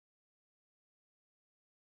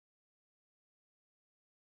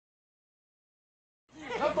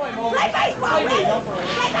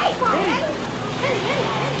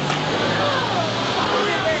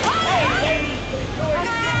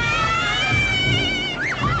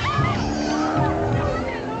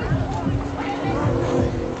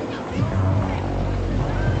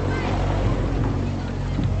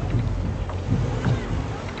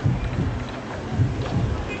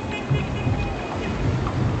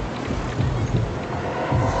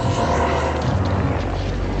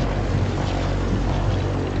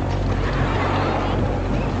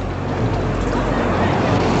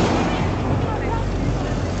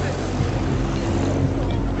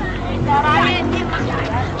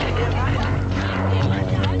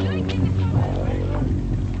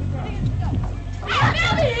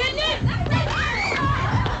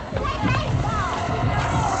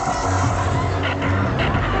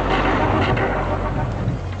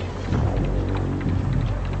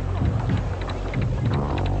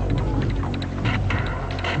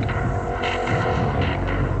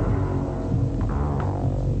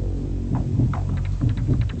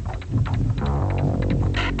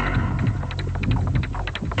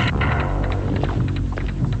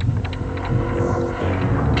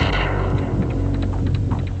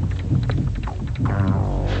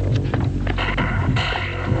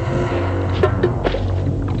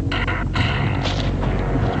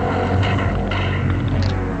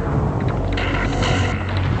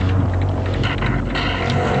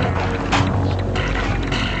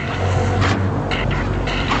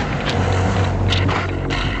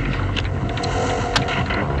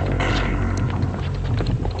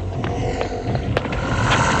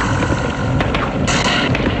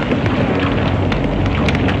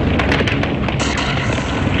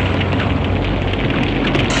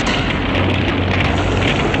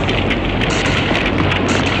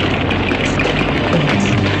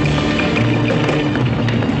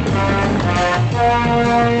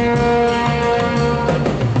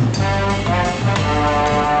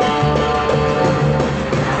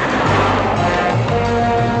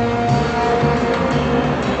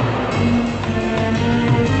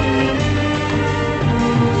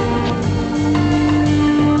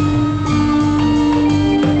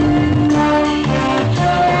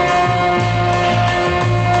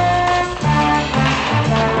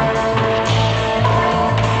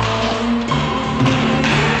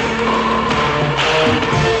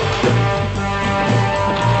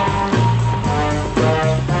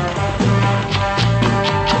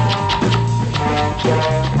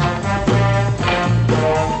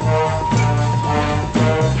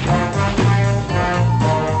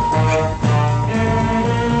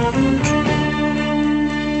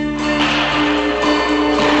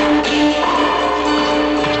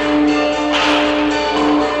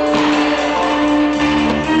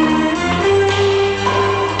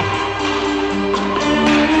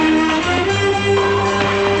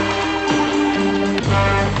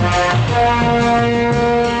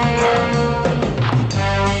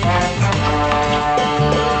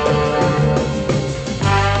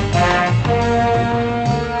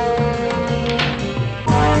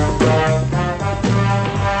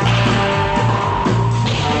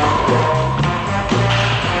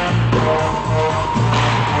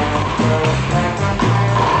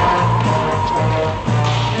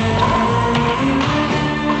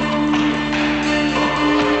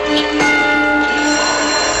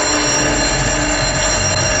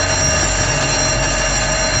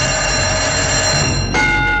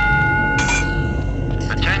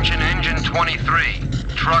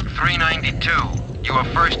You are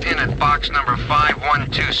first in at box number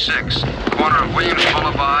 5126, corner of Williams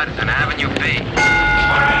Boulevard and Avenue B.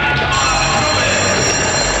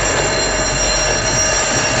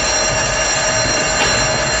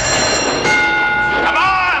 Come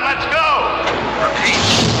on, let's go! Repeat.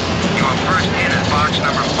 You are first in at box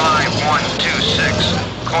number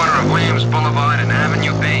 5126, corner of Williams Boulevard and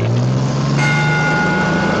Avenue B.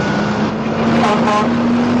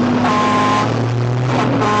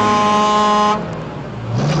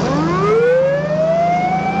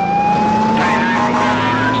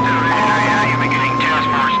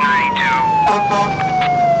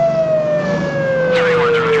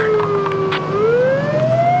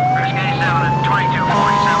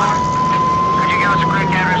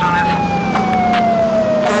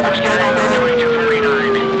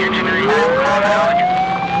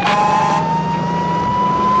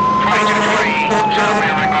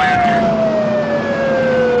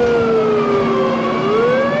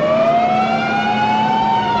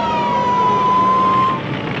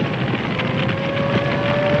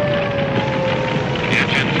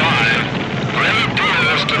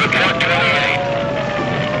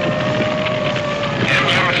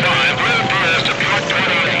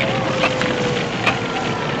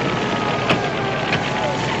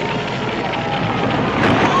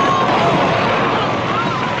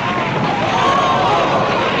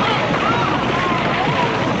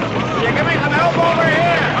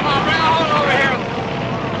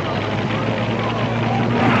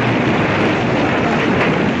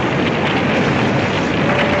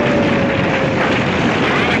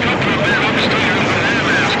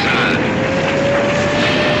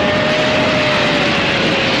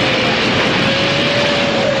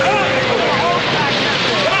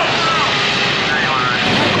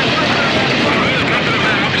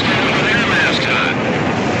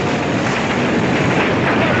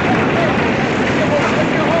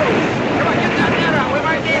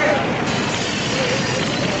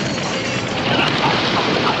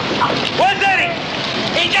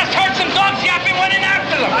 went in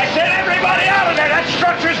after them. I said everybody out of there. That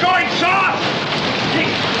structure's going soft.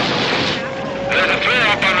 There's a throw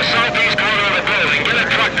up on the southeast corner of the building. Get a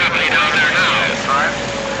truck company down there now.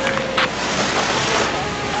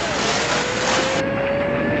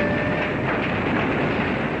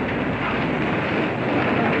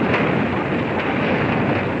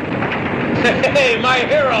 Hey, my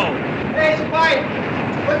hero. Hey, Spike,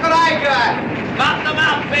 look what I got. Mount them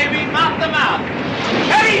out, baby. Mount them out.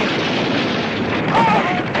 Eddie! Oh!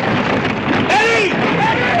 Eddie!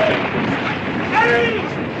 Eddie! Eddie!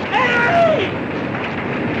 Eddie!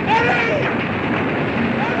 Eddie!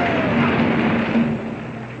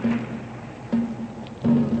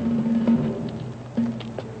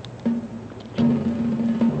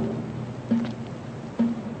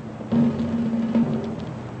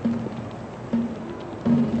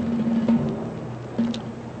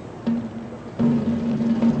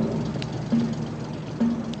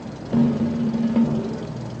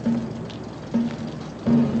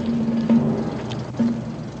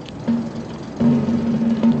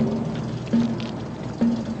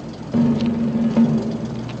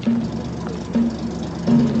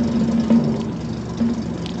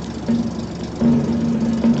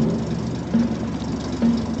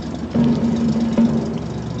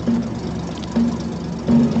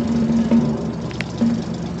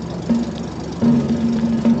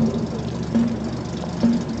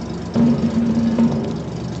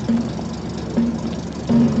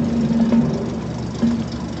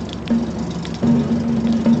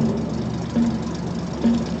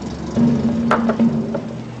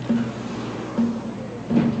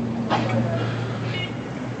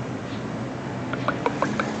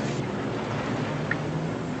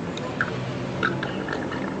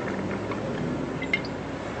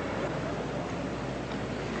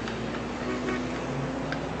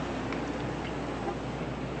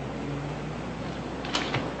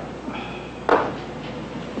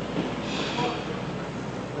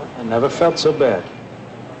 Never felt so bad.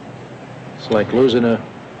 It's like losing a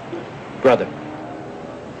brother.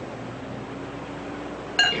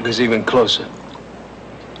 He was even closer.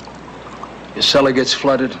 Your cellar gets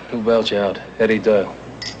flooded, who bails you out? Eddie Doyle.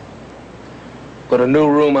 Put a new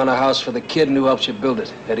room on a house for the kid and who helps you build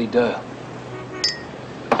it? Eddie Doyle.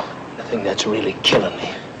 The thing that's really killing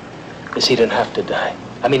me is he didn't have to die.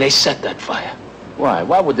 I mean, they set that fire. Why?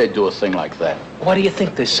 Why would they do a thing like that? Why do you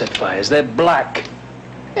think they set fires? They're black.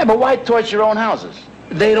 Yeah, but why torch your own houses?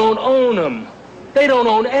 They don't own them. They don't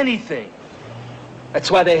own anything. That's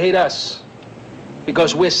why they hate us.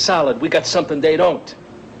 Because we're solid. We got something they don't.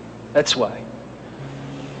 That's why.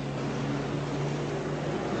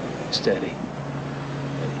 Steady.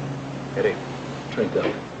 Eddie, drink up.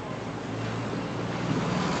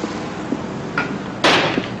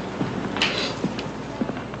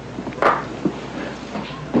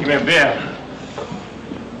 Give me a beer.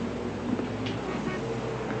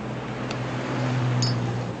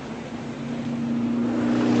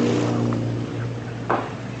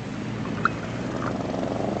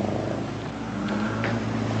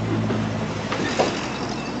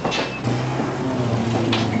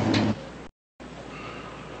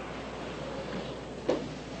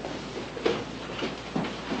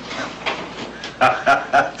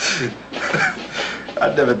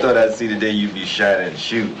 I never thought I'd see the day you'd be shining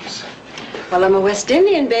shoes. Well, I'm a West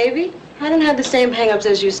Indian, baby. I don't have the same hang-ups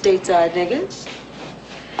as you stateside niggas.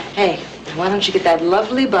 Hey, why don't you get that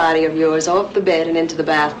lovely body of yours off the bed and into the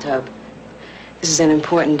bathtub? This is an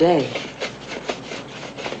important day.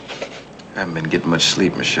 I haven't been getting much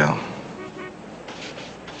sleep, Michelle.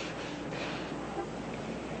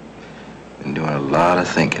 Been doing a lot of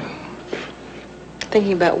thinking.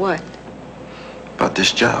 Thinking about what? About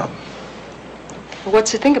this job. Well,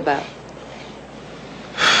 what's to think about?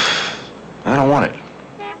 I don't want it.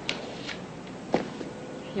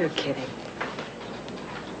 You're kidding.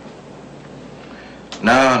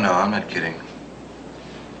 No, I'm not kidding.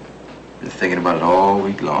 Been thinking about it all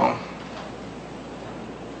week long.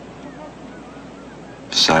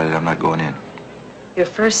 Decided I'm not going in. Your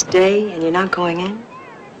first day and you're not going in?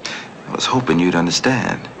 I was hoping you'd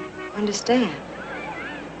understand. Understand?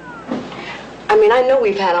 I mean, I know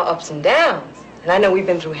we've had our ups and downs, and I know we've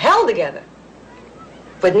been through hell together.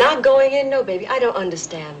 But not going in, no, baby, I don't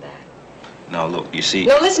understand that. No, look, you see...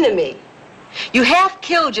 No, listen to me. You half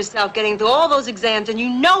killed yourself getting through all those exams, and you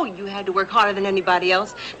know you had to work harder than anybody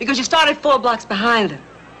else because you started 4 blocks behind them.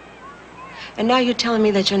 And now you're telling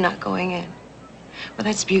me that you're not going in. Well,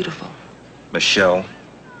 that's beautiful. Michelle,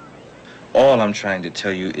 all I'm trying to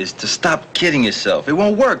tell you is to stop kidding yourself. It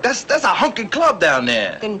won't work. That's a hunky club down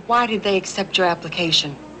there. Then why did they accept your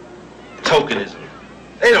application? Tokenism.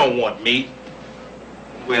 They don't want me.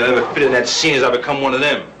 way I'll ever fit in that scene is I'll become one of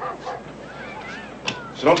them.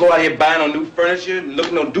 So don't go out here buying no new furniture and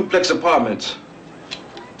looking no duplex apartments.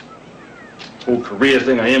 Whole career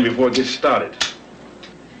thing I am before it gets started.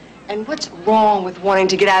 And what's wrong with wanting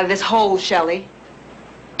to get out of this hole, Shelley?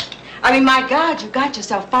 I mean, my God, you got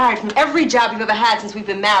yourself fired from every job you've ever had since we've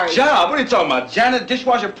been married. Job? What are you talking about? Janitor,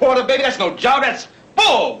 dishwasher, porter, baby? That's no job. That's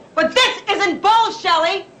bull. But this isn't bull,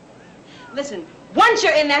 Shelley. Listen, once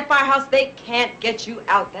you're in that firehouse, they can't get you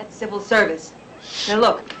out. That's civil service. Now,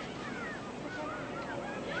 look.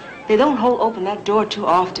 They don't hold open that door too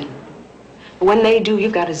often. But when they do,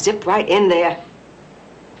 you've got to zip right in there.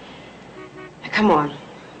 Now, come on.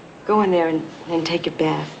 Go in there and take your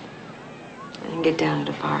bath. And get down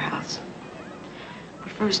to the firehouse.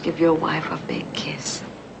 But first, give your wife a big kiss.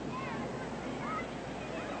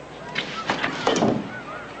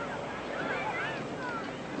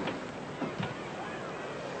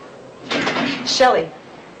 Shelley,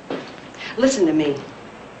 listen to me.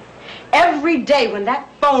 Every day when that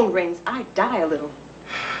phone rings, I die a little.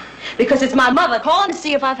 Because it's my mother calling to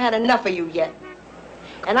see if I've had enough of you yet.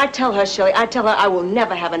 And I tell her, Shelley, I tell her I will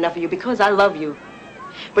never have enough of you because I love you.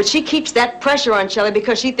 But she keeps that pressure on Shelley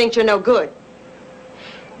because she thinks you're no good.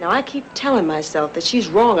 Now, I keep telling myself that she's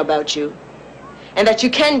wrong about you and that you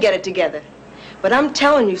can get it together. But I'm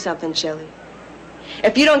telling you something, Shelley.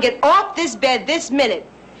 If you don't get off this bed this minute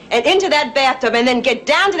and into that bathtub and then get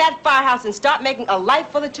down to that firehouse and start making a life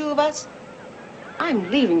for the two of us, I'm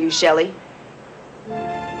leaving you, Shelley.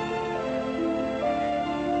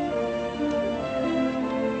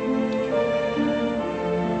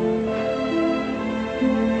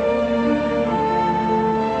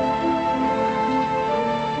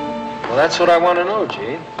 Well, that's what I want to know,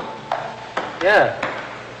 Gene. Yeah.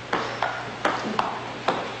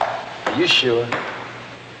 Are you sure?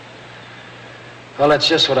 Well, that's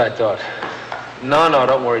just what I thought. No,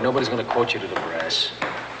 don't worry. Nobody's going to quote you to the brass.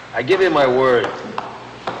 I give you my word.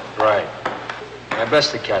 Right. My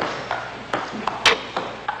best to Captain.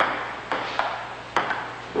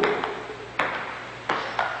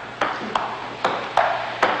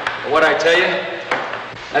 What'd I tell you?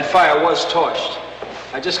 That fire was torched.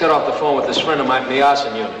 I just got off the phone with this friend of mine from the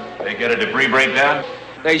arson unit. They get a debris breakdown?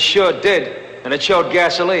 They sure did, and it showed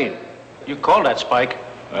gasoline. You called that, Spike.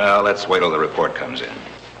 Well, let's wait till the report comes in.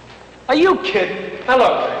 Are you kidding? Now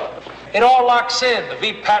look, it all locks in. The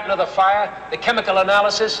V pattern of the fire, the chemical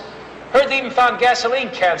analysis. Heard they even found gasoline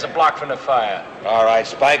cans a block from the fire. All right,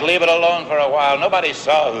 Spike, leave it alone for a while. Nobody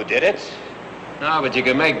saw who did it. No, but you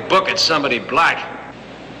can make book at somebody black.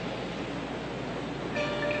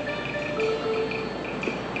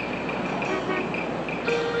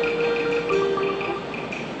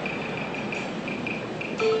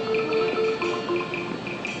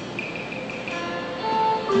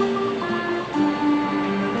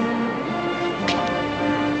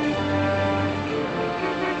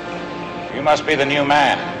 You must be the new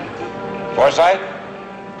man. Forsythe?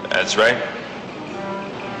 That's right.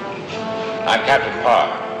 I'm Captain Parr.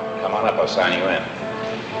 Come on up, I'll sign you in.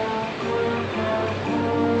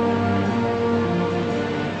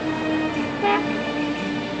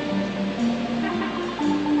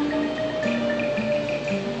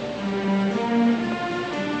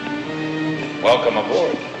 Welcome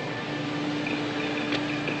aboard.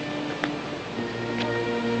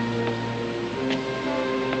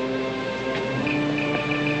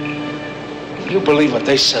 Can you believe what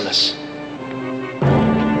they sent us?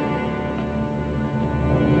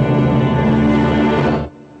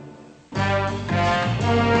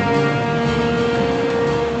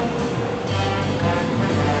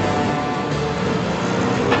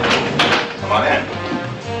 Come on in.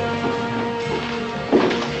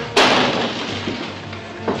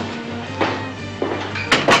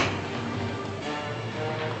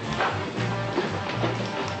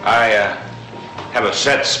 I have a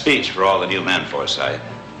set speech for all the new men, Forsythe.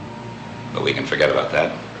 But we can forget about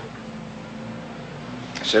that.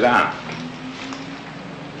 Sit down.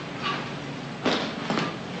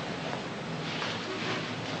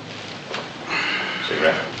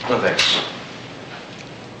 Cigarette? No, thanks.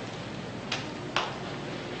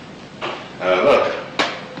 Look.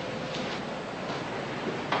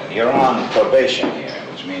 You're on probation here,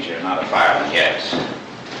 which means you're not a fireman yet.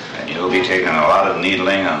 And you'll be taking a lot of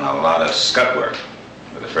needling and a lot of scut work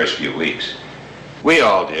for the first few weeks. We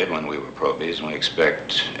all did when we were probies, and we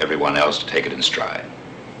expect everyone else to take it in stride.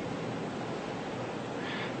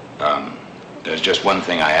 There's just one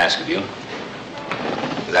thing I ask of you.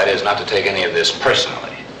 That is not to take any of this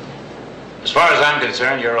personally. As far as I'm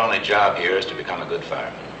concerned, your only job here is to become a good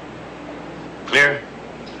fireman. Clear?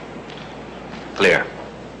 Clear.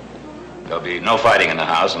 There'll be no fighting in the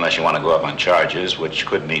house unless you want to go up on charges, which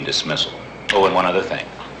could mean dismissal. Oh, and one other thing.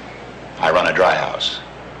 I run a dry house.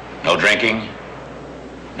 No drinking,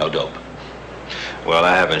 no dope. Well,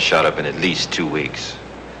 I haven't shot up in at least 2 weeks.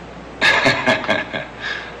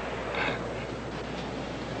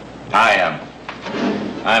 I'm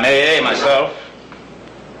AA myself.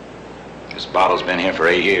 This bottle's been here for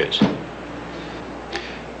 8 years. Can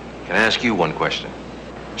I ask you one question?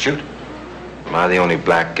 Shoot. Am I the only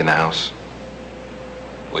black in the house?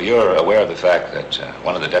 Well, you're aware of the fact that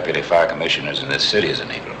one of the deputy fire commissioners in this city is a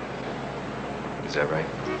Negro. Is that right?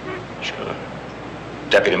 Sure.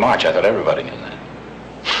 Deputy March, I thought everybody knew that.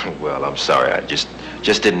 Well, I'm sorry. I just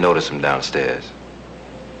didn't notice him downstairs.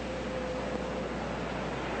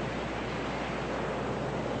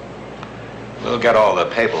 We'll get all the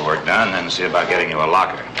paperwork done and see about getting you a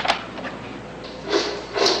locker.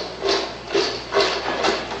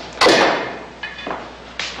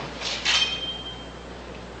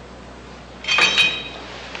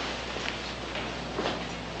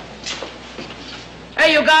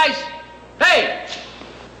 Hey, you guys! Hey!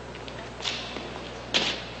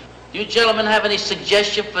 You gentlemen have any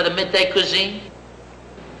suggestion for the midday cuisine?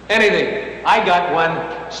 Anything. I got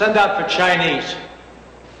one. Send out for Chinese.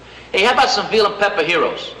 Hey, how about some veal and pepper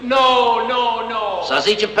heroes? No.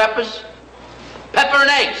 Sausage and peppers? Pepper and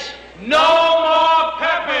eggs? No more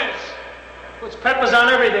peppers! Puts peppers on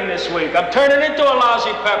everything this week. I'm turning into a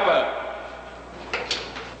lousy pepper.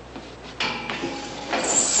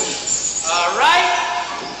 All right.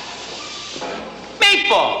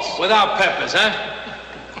 Meatballs. Without peppers, huh?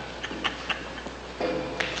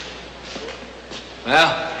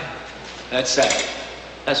 Well, that's that.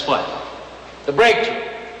 That's what? The breakthrough.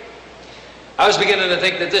 I was beginning to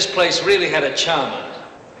think that this place really had a charm on it.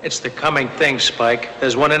 It's the coming thing, Spike.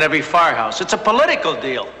 There's one in every firehouse. It's a political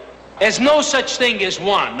deal. There's no such thing as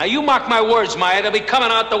one. Now, you mark my words, Maya, they'll be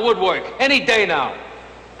coming out the woodwork any day now.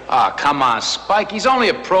 Ah, come on, Spike. He's only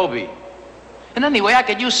a probie. And anyway, I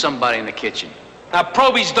could use somebody in the kitchen. Now,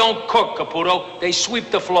 probies don't cook, Caputo. They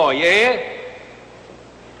sweep the floor, you hear?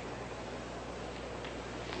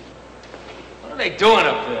 What are they doing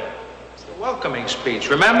up there? It's the welcoming speech,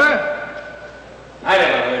 remember? I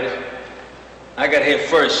never heard it. I got here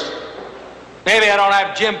first. Maybe I don't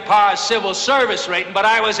have Jim Parr's civil service rating, but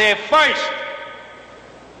I was here first.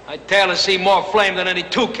 I tell to see more flame than any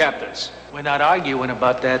two captains. We're not arguing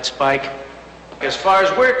about that, Spike. As far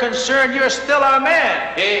as we're concerned, you're still our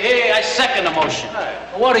man. Hey, I second the motion.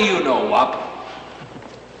 What do you know, Wop?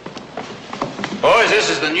 Boys, this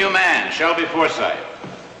is the new man, Shelby Forsythe.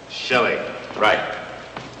 Shelley, right.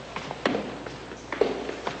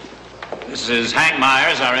 This is Hank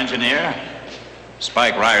Myers, our engineer.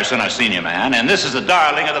 Spike Ryerson, our senior man. And this is the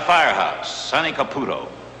darling of the firehouse, Sonny Caputo.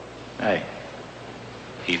 Hey,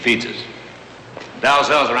 he feeds us.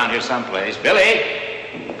 Dalzell's around here someplace. Billy!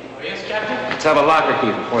 Yes, Captain? Let's have a locker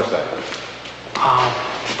key for Forsythe.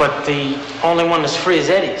 But the only one that's free is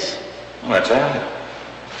Eddie's. What's that?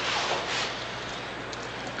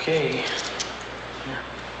 Okay.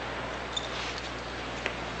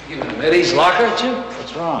 You giving him Eddie's locker, Jim?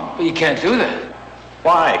 What's wrong? Well, you can't do that.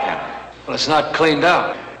 Why can't I? Well, it's not cleaned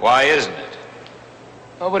out. Why isn't it?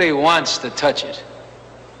 Nobody wants to touch it.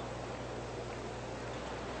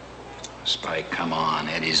 Spike, come on.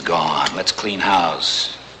 Eddie's gone. Let's clean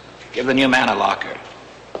house. Give the new man a locker.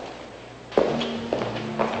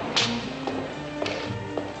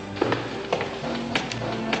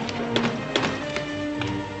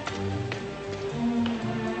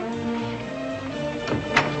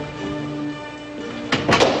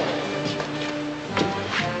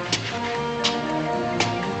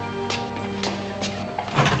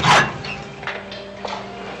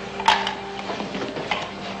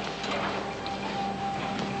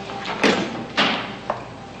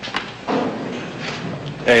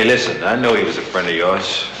 Hey, listen, I know he was a friend of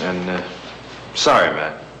yours, and sorry,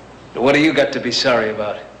 man. What do you got to be sorry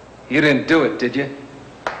about? You didn't do it, did you?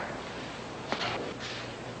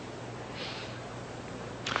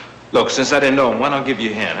 Look, since I didn't know him, why don't I give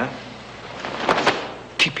you a hand, huh?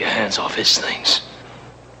 Keep your hands off his things.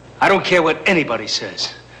 I don't care what anybody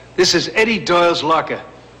says. This is Eddie Doyle's locker.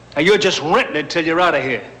 Now, you're just renting it till you're out of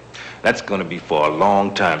here. That's gonna be for a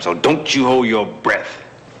long time, so don't you hold your breath.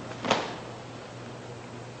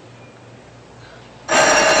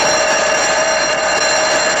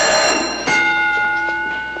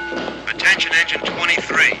 Attention engine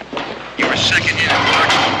 23. You are second in at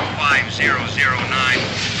box number 5009,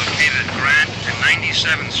 located at Grant and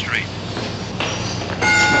 97th Street.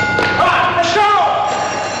 Come on, let's go!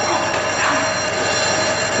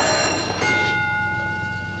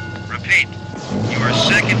 Repeat. You are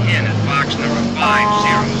second in at box number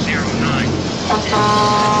 5009.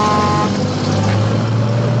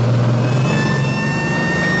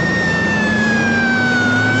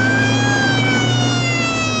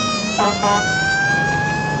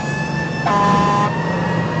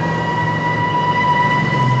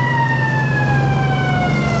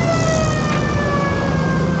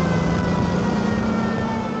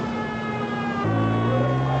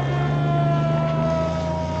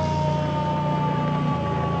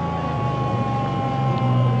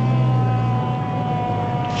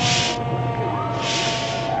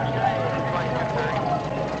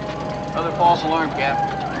 Another false alarm, Cap.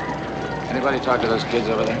 Anybody talk to those kids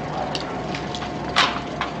over there?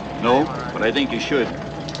 No, but I think you should.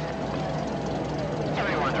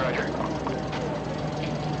 Everyone's Roger.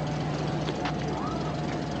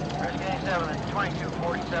 Rescue 7 at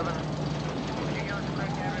 2247.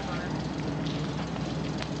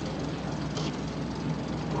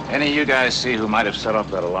 Any of you guys see who might have set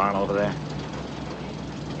off that alarm over there?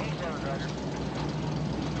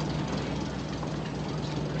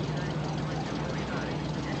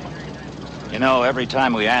 You know, every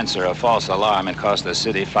time we answer a false alarm, it costs the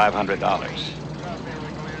city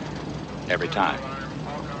 $500. Every time.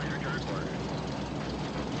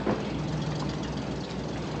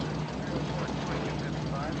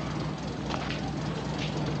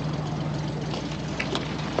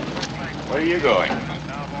 Where are you going?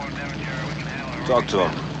 Talk to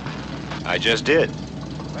him. I just did.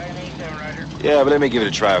 Yeah, but let me give it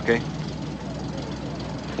a try, okay?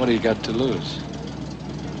 What do you got to lose?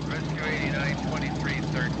 Rescue 89,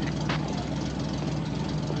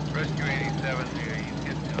 2313. Rescue 87, he's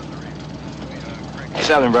getting on the radio. What's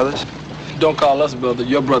happening, brothers? Don't call us brother.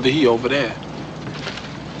 Your brother, he over there.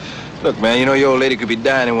 Look, man, you know your old lady could be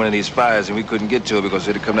dying in one of these fires and we couldn't get to her because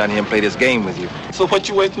we'd come down here and play this game with you. So what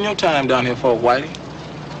you wasting your time down here for, Whitey?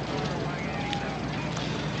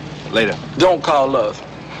 Later. Don't call us.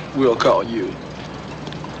 We'll call you.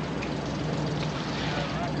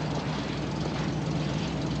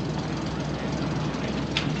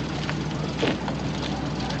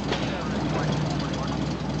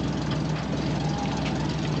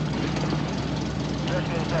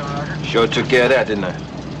 Sure took care of that, didn't I?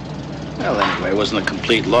 Well, anyway, it wasn't a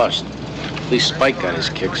complete loss. At least Spike got his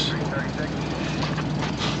kicks.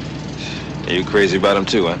 Yeah, you crazy about him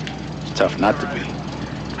too, huh? It's tough not to be.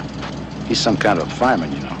 He's some kind of a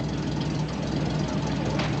fireman, you know.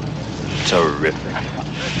 Terrific.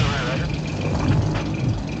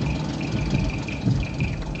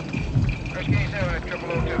 Rescue 7 at 0002.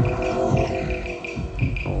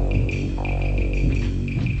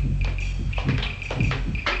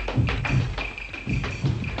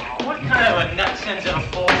 What kind of a nut sends in a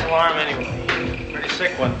false alarm anyway? Pretty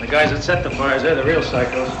sick one. The guys that set the fires, they're the real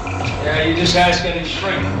psychos. Yeah, you just ask any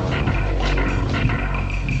shrink.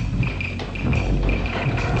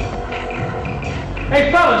 Hey,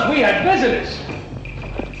 fellas, we had visitors.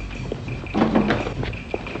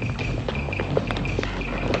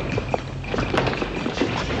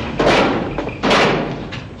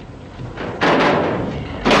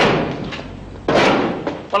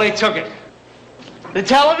 Well, they took it. The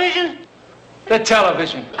television? The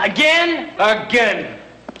television. Again? Again.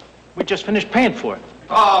 We just finished paying for it.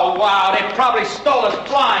 Oh, wow, they probably stole us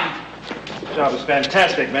blind. The job was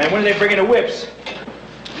fantastic, man. When are they bringing the whips?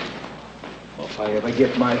 Well, if I ever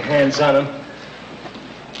get my hands on him.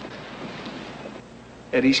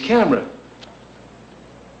 Eddie's camera.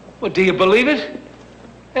 Well, do you believe it?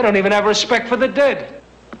 They don't even have respect for the dead.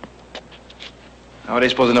 How are they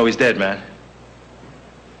supposed to know he's dead, man?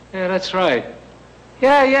 Yeah, that's right.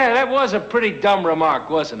 Yeah, that was a pretty dumb remark,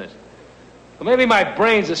 wasn't it? Well, maybe my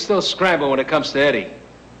brains are still scrambled when it comes to Eddie.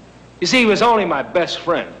 You see, he was only my best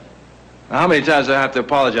friend. Now, how many times do I have to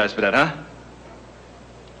apologize for that, huh?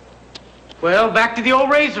 Well, back to the old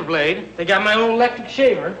razor blade. They got my old electric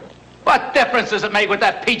shaver. What difference does it make with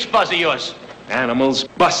that peach fuzz of yours? Animals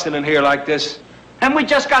busting in here like this. And we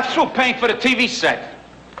just got through paying for the TV set.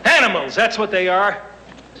 Animals, that's what they are.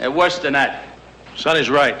 They're worse than that. Sonny's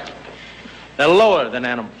right. They're lower than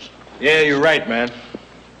animals. Yeah, you're right, man.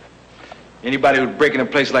 Anybody who'd break in a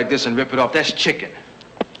place like this and rip it off, that's chicken.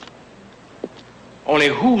 Only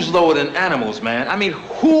who's lower than animals, man? I mean,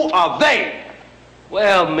 who are they?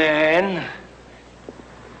 Well, man,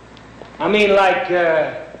 I mean, like,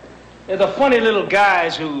 they're the funny little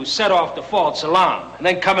guys who set off the false alarm and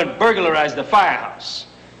then come and burglarize the firehouse.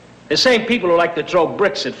 The same people who like to throw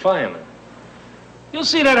bricks at firemen. You'll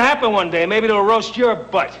see that happen one day. Maybe they'll roast your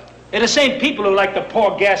butt. They're the same people who like to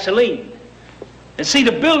pour gasoline and see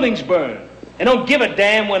the buildings burn and don't give a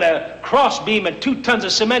damn when a crossbeam and 2 tons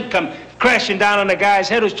of cement come crashing down on the guy's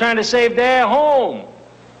head who's trying to save their home.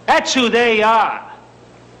 That's who they are.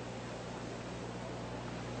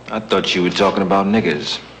 I thought you were talking about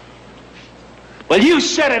niggers. Well, you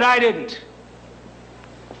said it, I didn't.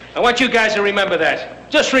 I want you guys to remember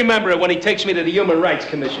that. Just remember it when he takes me to the Human Rights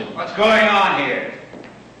Commission. What's going on here?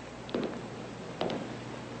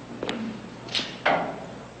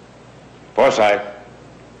 Forsyth.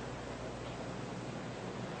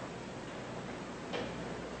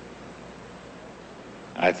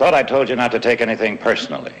 I thought I told you not to take anything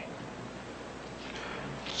personally.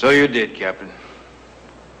 So you did, Captain.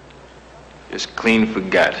 Just clean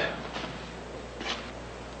forgot.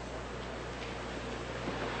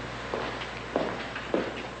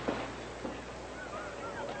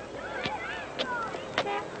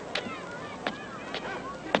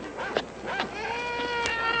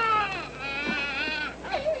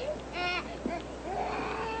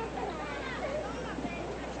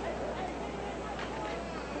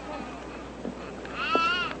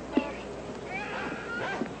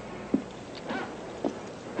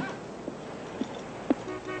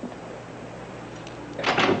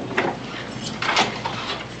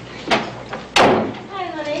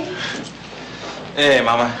 Hey,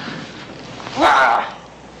 Mama. Wow.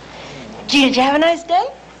 Did you have a nice day?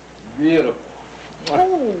 Beautiful.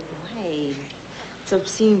 Oh, hey. It's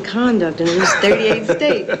obscene conduct in at least 38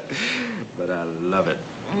 states. But I love it.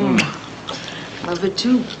 Love it,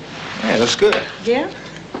 too. Yeah, it looks good. Yeah?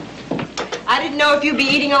 I didn't know if you'd be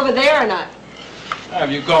eating over there or not.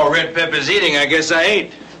 If you call red peppers eating, I guess I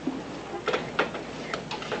ate.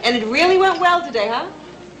 And it really went well today, huh?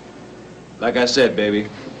 Like I said, baby.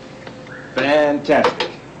 Fantastic.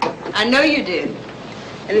 I know you did.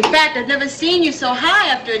 And in fact, I've never seen you so high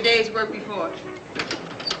after a day's work before.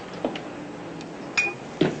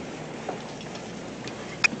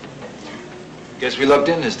 Guess we lucked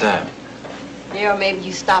in this time. Yeah, or maybe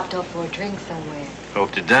you stopped off for a drink somewhere.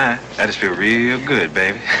 Hope to die. I just feel real good,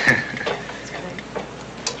 baby.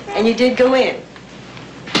 And you did go in.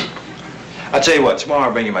 I'll tell you what, tomorrow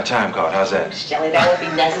I'll bring you my time card. How's that? Shelley, that won't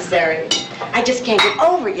be necessary. I just can't get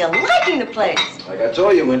over you liking the place. Like I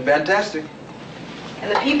told you, it went fantastic.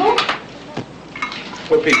 And the people?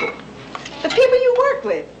 What people? The people you work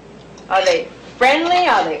with. Are they friendly?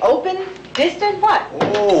 Are they open? Distant? What?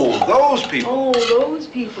 Oh, those people. Oh, those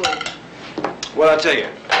people. Well, I'll tell you,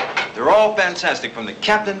 they're all fantastic, from the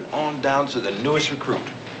captain on down to the newest recruit.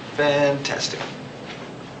 Fantastic.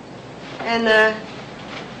 And,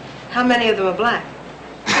 how many of them are black?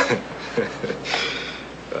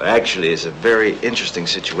 Well, actually, it's a very interesting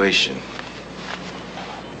situation.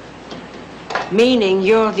 Meaning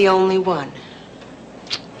you're the only one.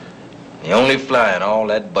 The only fly in all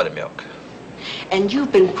that buttermilk. And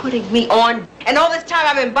you've been putting me on, and all this time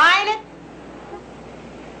I've been buying it?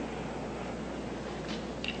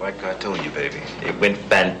 Like I told you, baby, it went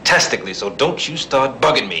fantastically, so don't you start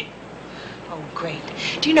bugging me. Oh, great.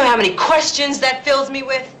 Do you know how many questions that fills me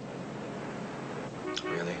with?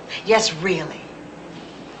 Really? Yes, really.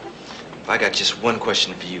 I got just one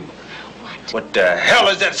question for you. What? What the hell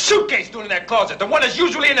is that suitcase doing in that closet? The one that's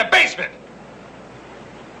usually in the basement.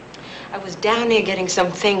 I was down there getting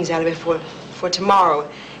some things out of it for tomorrow,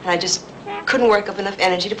 and I just couldn't work up enough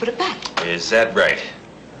energy to put it back. Is that right?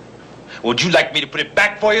 Would you like me to put it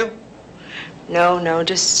back for you? No,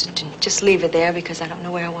 just leave it there because I don't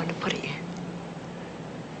know where I want to put it yet.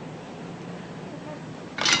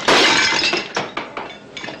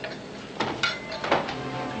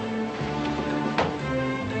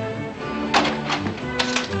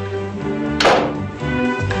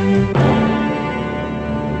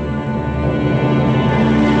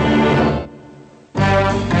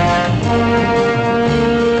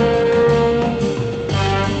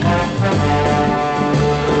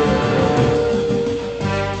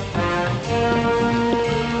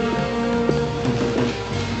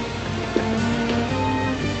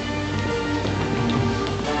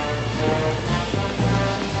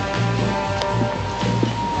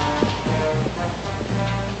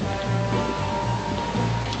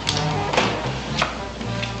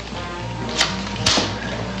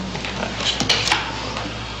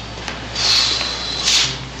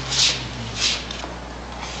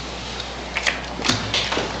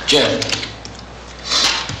 Jim.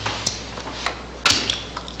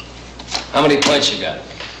 How many points you got?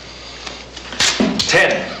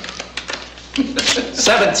 10.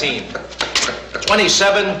 17.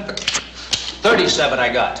 27. 37 I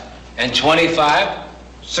got. And 25?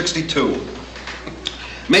 62.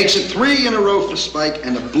 Makes it 3 in a row for Spike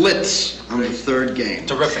and a blitz on the third game.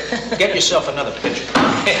 Terrific. Get yourself another pitcher.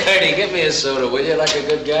 Hey, Ernie, get me a soda, will you, like a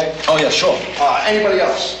good guy? Oh, yeah, sure. Anybody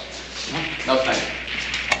else? No, thank you.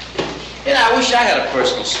 You know, I wish I had a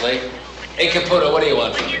personal slave. Hey, Caputo, what do you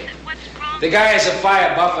want from me? The guy is a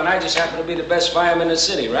fire buff, and I just happen to be the best fireman in the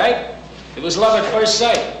city, right? It was love at first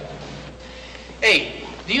sight. Hey,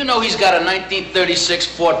 do you know he's got a 1936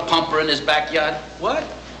 Ford pumper in his backyard? What?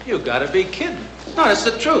 You gotta be kidding. No, that's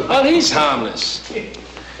the truth. Well, he's harmless. Hey,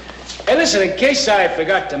 listen, in case I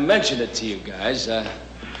forgot to mention it to you guys,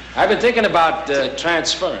 I've been thinking about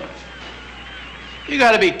transferring. You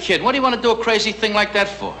gotta be kidding. What do you want to do a crazy thing like that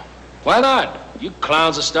for? Why not? You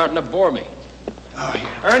clowns are starting to bore me. Oh,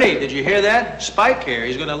 yeah. Ernie, did you hear that? Spike here.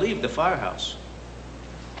 He's going to leave the firehouse.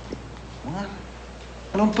 What?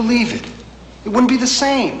 I don't believe it. It wouldn't be the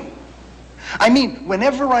same. I mean,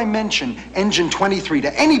 whenever I mention Engine 23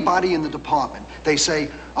 to anybody in the department, they say,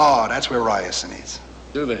 oh, that's where Ryerson is.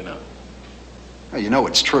 Do they now? Well, you know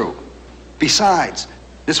it's true. Besides,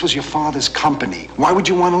 this was your father's company. Why would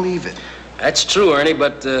you want to leave it? That's true, Ernie,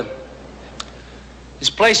 but this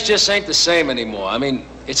place just ain't the same anymore. I mean,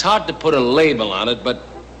 it's hard to put a label on it, but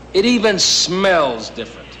it even smells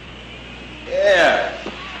different. Yeah,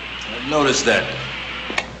 I've noticed that.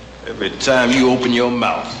 Every time you open your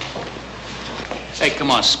mouth. Hey,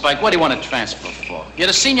 come on, Spike. What do you want to transfer for? You're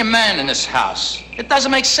the senior man in this house. It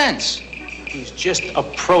doesn't make sense. He's just a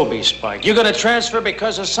probie, Spike. You're going to transfer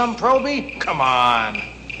because of some probie? Come on.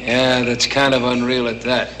 Yeah, that's kind of unreal at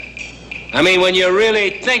that. I mean, when you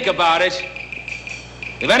really think about it,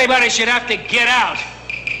 if anybody should have to get out,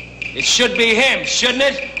 it should be him, shouldn't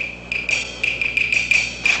it?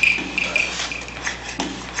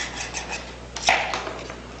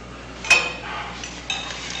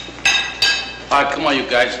 All right, come on, you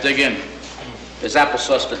guys, dig in. There's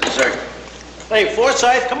applesauce for dessert. Hey,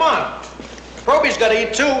 Forsythe, come on. Probie's got to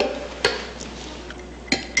eat, too.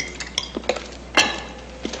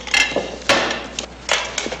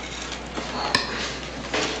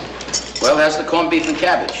 Well, how's the corned beef and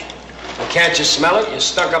cabbage? Well, can't you smell it? You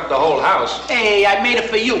stunk up the whole house. Hey, I made it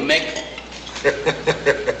for you, Mick.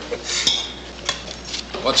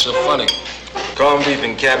 What's so funny? Corned beef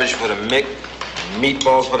and cabbage for the Mick, and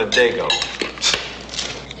meatballs for the Dago.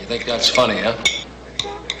 You think that's funny, huh?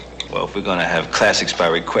 Well, if we're gonna have classics by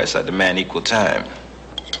request, I demand equal time.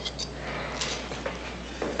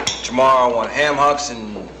 Tomorrow I want ham hocks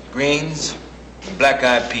and greens and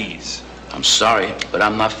black-eyed peas. I'm sorry, but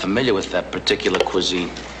I'm not familiar with that particular cuisine.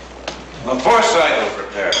 Well, Forsythe will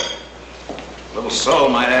prepare it. A little soul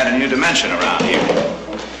might add a new dimension around here.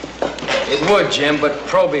 It would, Jim, but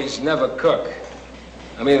probies never cook.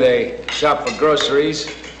 I mean, they shop for groceries,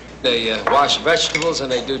 they wash vegetables, and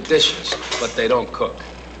they do dishes, but they don't cook.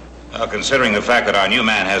 Well, considering the fact that our new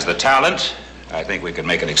man has the talent, I think we could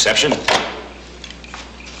make an exception.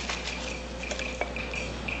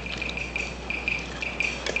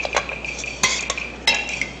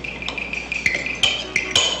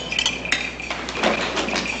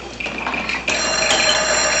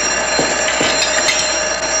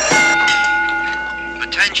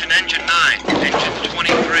 Attention, Engine 9, Engine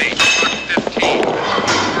 23, Block 15.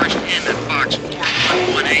 First in at Box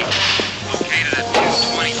 4118. Located at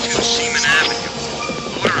 222 Seaman Avenue.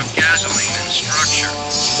 Odor of gasoline and structure.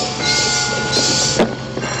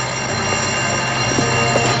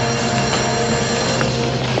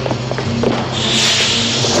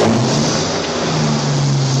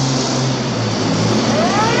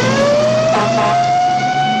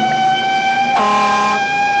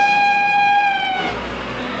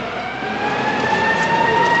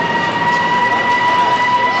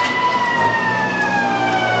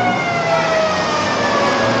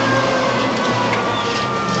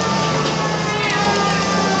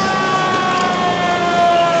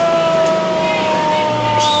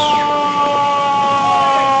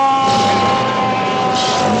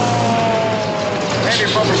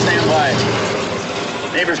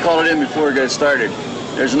 Called it in before it got started.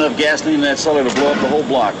 There's enough gasoline in that cellar to blow up the whole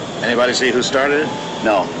block. Anybody see who started it?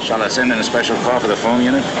 No. Shall I send in a special call for the foam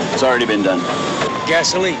unit? It's already been done.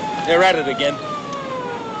 Gasoline. They're at it again.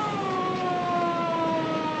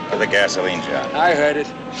 For the gasoline job. I heard it.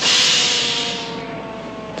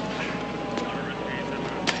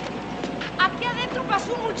 Aquí adentro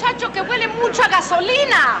pasó un muchacho que huele mucho a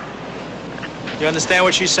gasolina. You understand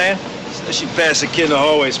what she's saying? She passed the kid in the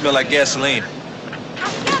hallway, smell like gasoline.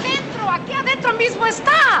 Aquí adentro mismo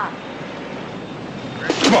está.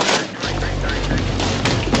 Come on.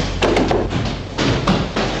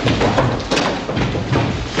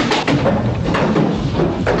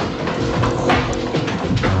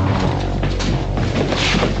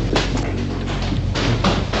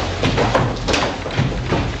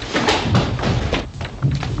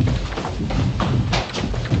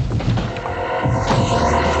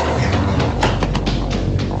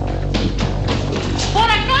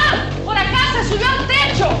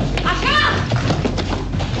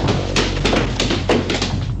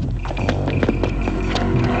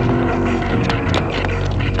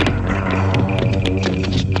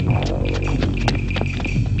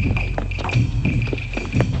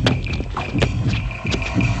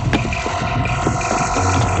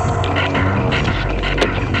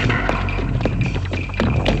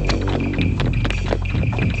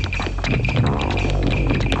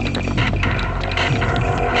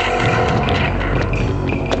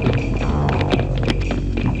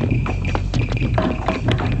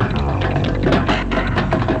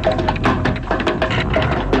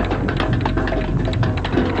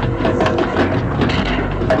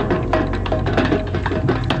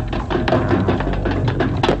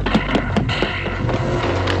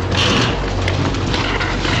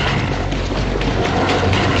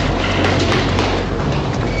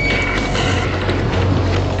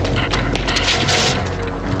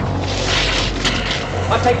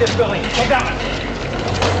 I'll take this building. Go down.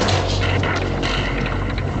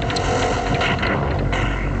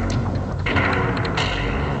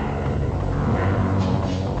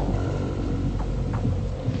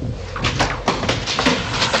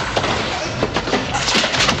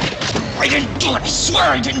 I didn't do it. I swear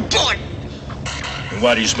I didn't do it. And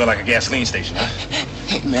why do you smell like a gasoline station, huh?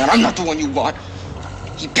 Hey, man, I'm not the one you want.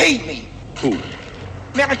 He paid me. Who?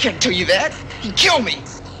 Man, I can't tell you that. He killed me.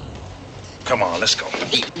 Come on, let's go.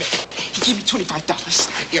 Hey, man, he gave me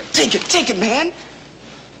 $25. Here, take it, man.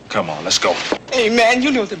 Come on, let's go. Hey, man,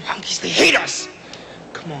 you know them honkies. They hate us.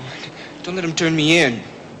 Come on, don't let them turn me in.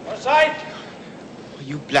 What side? Are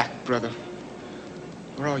you black, brother?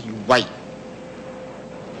 Or are you white?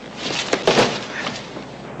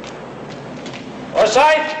 What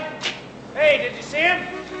side? Hey, did you see him?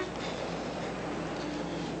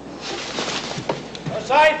 What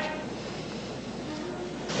side?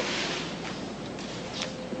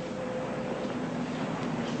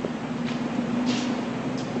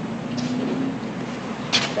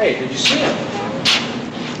 Hey, did you see him?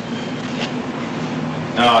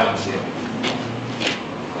 No, I didn't see him.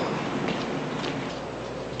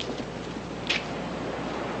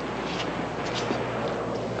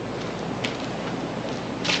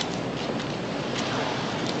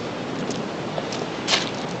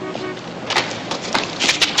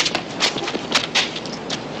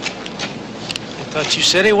 I thought you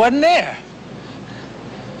said he wasn't there.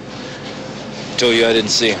 I told you I didn't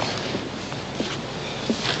see him.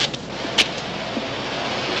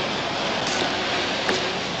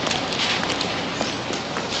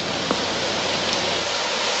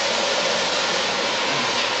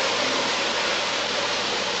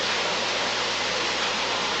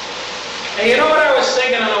 Hey, you know what I was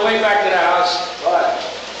thinking on the way back to the house? What?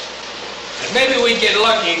 Maybe we'd get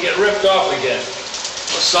lucky and get ripped off again.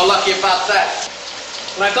 What's so lucky about that?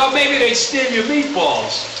 And I thought maybe they'd steal your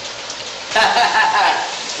meatballs.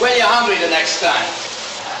 When you're hungry the next time.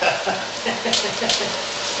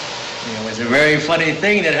 It was a very funny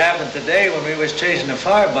thing that happened today when we was chasing the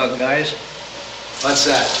firebug guys. What's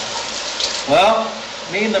that? Well,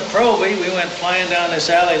 me and the probie, we went flying down this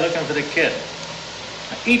alley looking for the kid.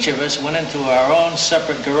 Each of us went into our own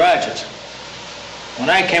separate garages. When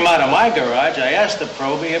I came out of my garage, I asked the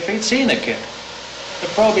probie if he'd seen the kid. The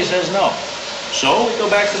probie says no. So we go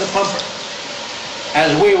back to the pumper.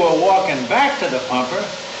 As we were walking back to the pumper,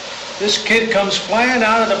 this kid comes flying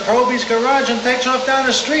out of the probie's garage and takes off down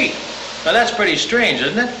the street. Now that's pretty strange,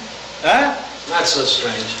 isn't it? Huh? Not so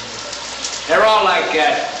strange. They're all like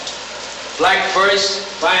that. Black first,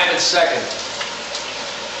 fireman second.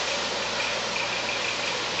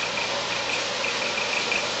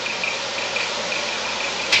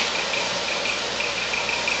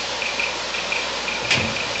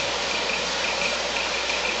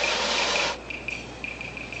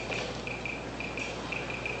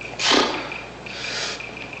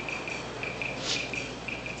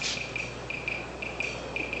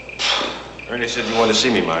 Ernie said you wanted to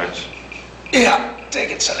see me, Myers. Yeah, take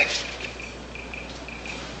it, Sonny.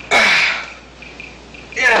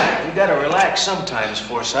 Yeah, you gotta relax sometimes,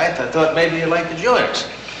 Forsyth. I thought maybe you'd like to join us.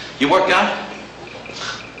 You work out?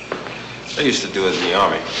 I used to do it in the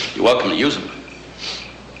Army. You're welcome to use them.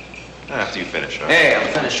 After you finish, huh? Hey,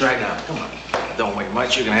 I'm finished right now. Come on. Don't weigh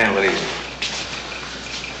much. You can handle it easy.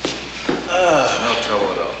 No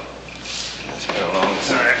trouble at all. It's been a long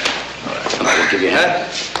time. All right. I will give you a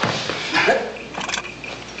hat. All right.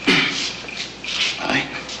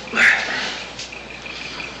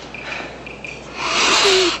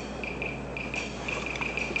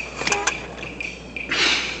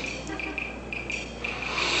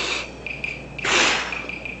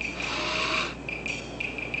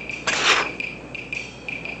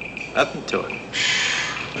 Nothing to it.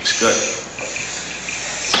 Looks good.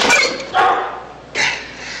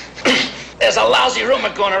 There's a lousy rumor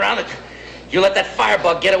going around that you let that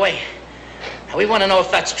firebug get away. Now, we want to know if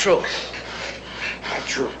that's true. Not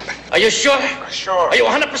true. Are you sure? Sure. Are you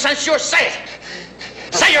 100% sure? Say it.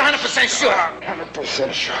 Say you're 100% sure.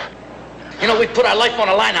 100% sure. You know, we put our life on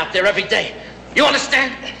the line out there every day. You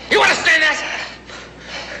understand? You understand that?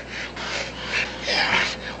 Yeah.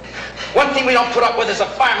 One thing we don't put up with is a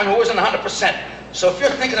fireman who isn't 100%. So if you're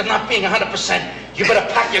thinking of not being 100%, you better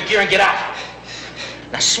pack your gear and get out.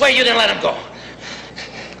 Now swear you didn't let him go.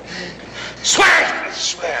 Swear it! I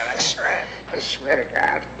swear. I swear to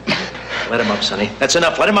God. Let him up, Sonny. That's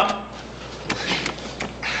enough. Let him up.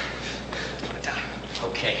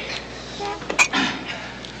 Okay.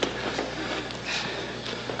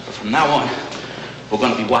 From now on, we're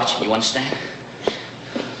going to be watching. You understand?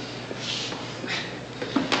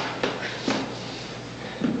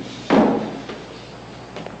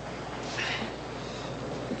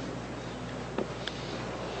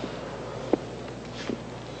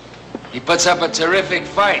 puts up a terrific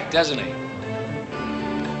fight, doesn't he?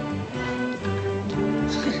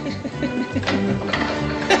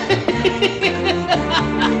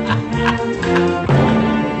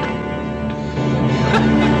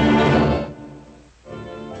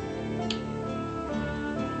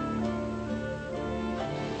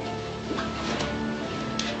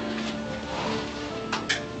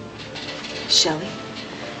 Shelley,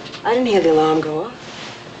 I didn't hear the alarm go off.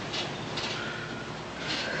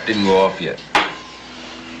 Didn't go off yet.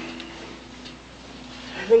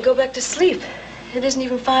 Then go back to sleep. It isn't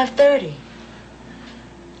even 5:30.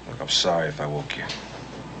 Look, I'm sorry if I woke you.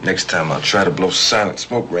 Next time I'll try to blow silent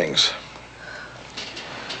smoke rings.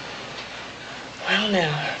 Well,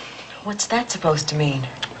 now, what's that supposed to mean?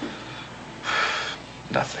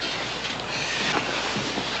 Nothing.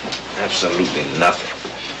 Absolutely nothing.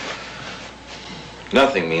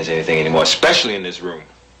 Nothing means anything anymore, especially in this room.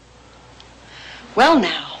 Well,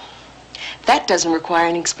 now, that doesn't require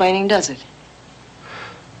any explaining, does it?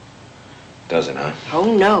 Doesn't, huh?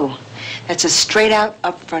 Oh, no. That's a straight-out,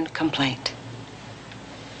 upfront complaint.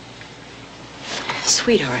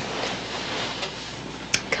 Sweetheart,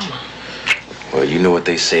 come on. Well, you know what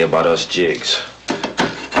they say about us jigs.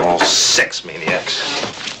 All sex maniacs.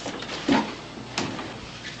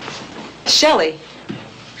 Shelley,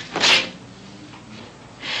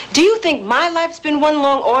 do you think my life's been one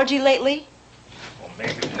long orgy lately? Well,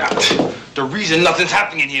 maybe not. The reason nothing's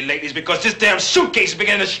happening in here lately is because this damn suitcase is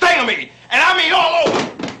beginning to strangle me. And I mean all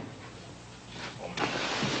over.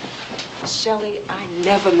 Shelley, I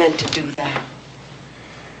never meant to do that.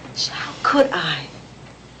 How could I?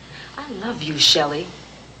 I love you, Shelley.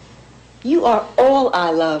 You are all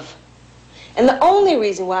I love. And the only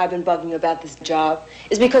reason why I've been bugging you about this job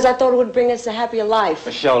is because I thought it would bring us a happier life.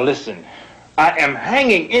 Michelle, listen. I am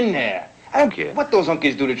hanging in there. I don't care what those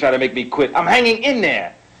uncles do to try to make me quit. I'm hanging in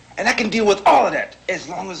there. And I can deal with all of that as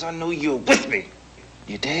long as I know you're with me.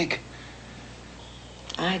 You dig?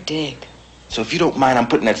 I dig. So if you don't mind, I'm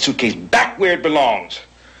putting that suitcase back where it belongs.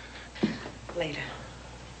 Later.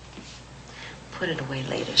 Put it away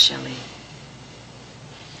later, Shelley.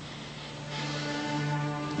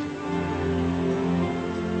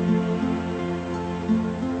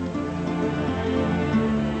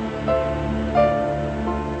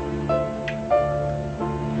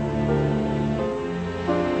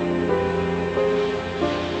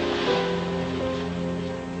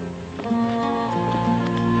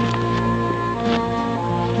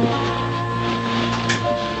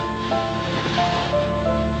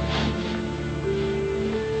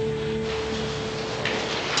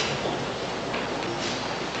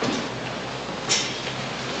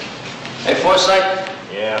 Forsythe?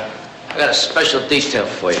 Yeah? I got a special detail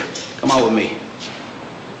for you. Come on with me.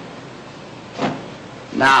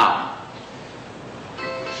 Now.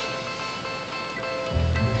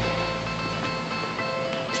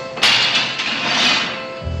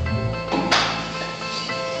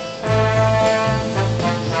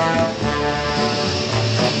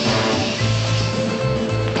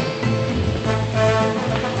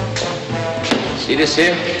 See this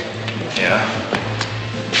here? Yeah.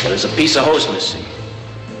 Well, there's a piece of hose missing.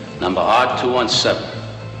 Number R217.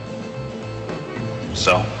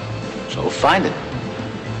 So? So find it.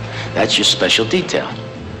 That's your special detail.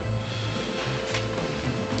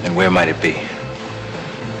 And where might it be?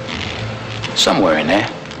 Somewhere in there.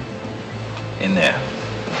 In there?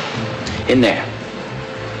 In there.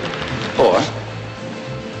 Or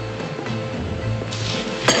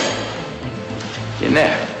in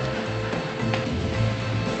there.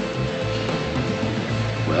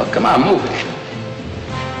 Well, come on, move it.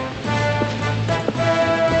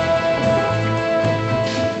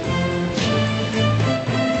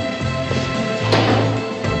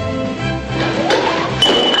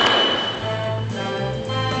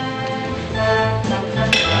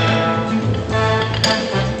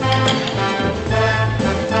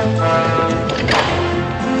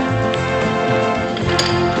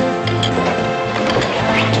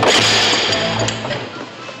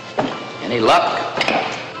 Any luck?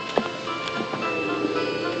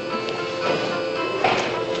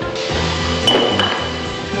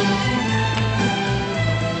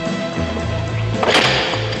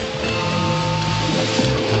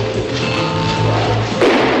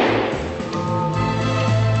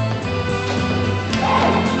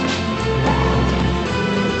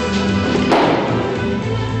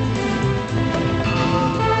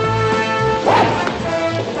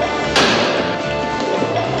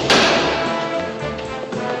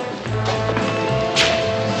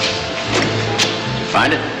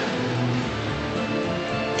 Find it?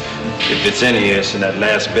 If it's in here, it's in that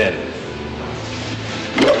last bin.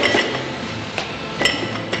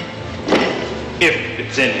 If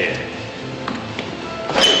it's in here.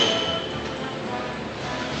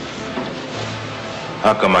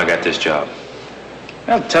 How come I got this job?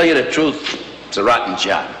 I'll tell you the truth, it's a rotten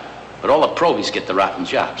job. But all the probies get the rotten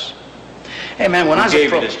jobs. Hey, man, when I was a Who gave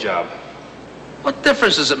pro... you this job? What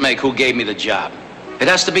difference does it make who gave me the job? It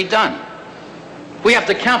has to be done. We have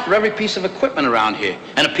to count for every piece of equipment around here,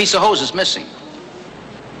 and a piece of hose is missing.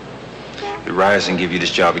 Did Ryerson give you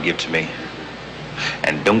this job to give to me?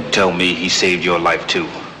 And don't tell me he saved your life, too.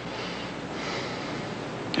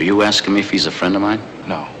 Are you asking me if he's a friend of mine?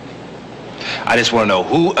 No. I just want to know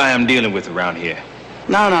who I am dealing with around here.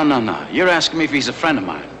 No. You're asking me if he's a friend of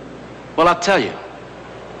mine. Well, I'll tell you.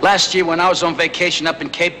 Last year when I was on vacation up in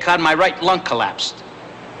Cape Cod, my right lung collapsed.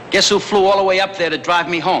 Guess who flew all the way up there to drive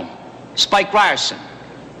me home? Spike Ryerson.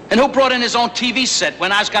 And who brought in his own TV set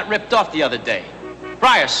when ours got ripped off the other day?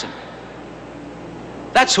 Ryerson.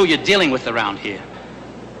 That's who you're dealing with around here.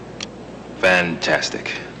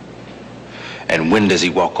 Fantastic. And when does he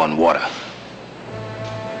walk on water?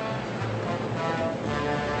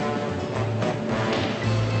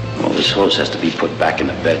 Well, this hose has to be put back in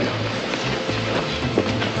the bed.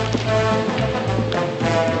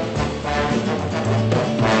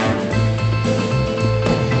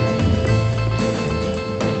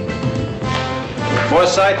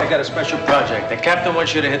 Forsyth, I got a special project. The captain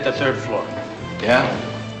wants you to hit the 3rd floor. Yeah?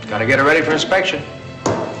 Gotta get it ready for inspection.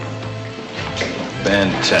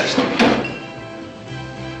 Fantastic.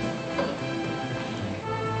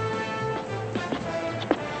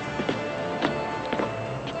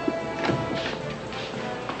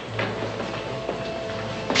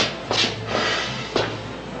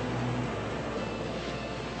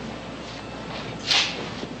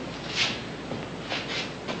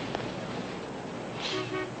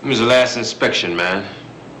 When was the last inspection, man?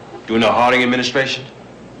 Doing the Harding administration?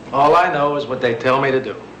 All I know is what they tell me to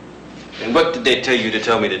do. And what did they tell you to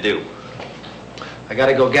tell me to do? I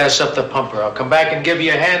gotta go gas up the pumper. I'll come back and give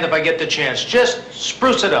you a hand if I get the chance. Just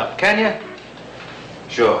spruce it up, can you?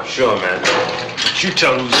 Sure, man. But you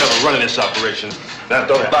tell who's ever running this operation. That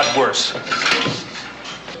don't a lot worse.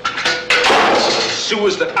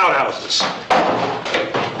 Sewers to outhouses.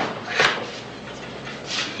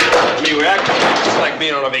 You were acting just like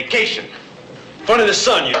being on a vacation. In front of the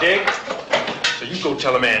sun, you dig? So you go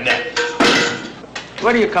tell a man that.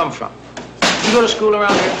 Where do you come from? You go to school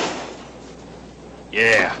around here?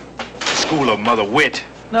 Yeah. School of Mother Wit.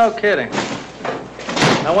 No kidding.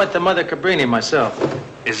 I went to Mother Cabrini myself.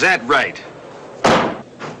 Is that right?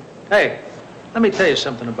 Hey, let me tell you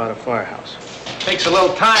something about a firehouse. Takes a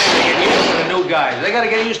little time to get used to the new guys. They gotta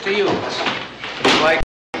get used to you. It's like,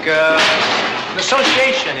 an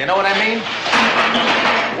association, you know what I mean?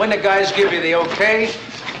 When the guys give you the okay,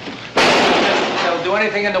 they'll do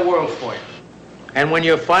anything in the world for you. And when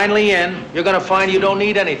you're finally in, you're gonna find you don't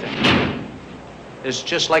need anything. It's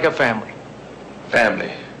just like a family.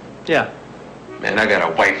 Family? Yeah. Man, I got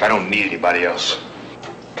a wife. I don't need anybody else.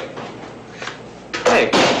 Hey,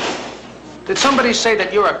 did somebody say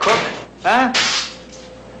that you're a cook? Huh?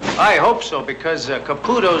 I hope so, because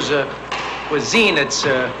Caputo's cuisine, it's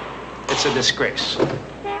a disgrace.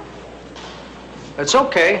 It's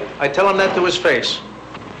okay. I tell him that to his face.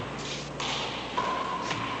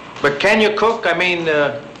 But can you cook? I mean,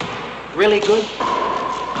 really good?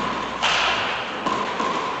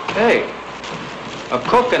 Hey, a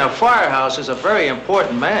cook in a firehouse is a very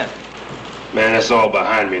important man. Man, that's all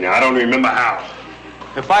behind me now. I don't remember how.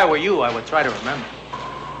 If I were you, I would try to remember.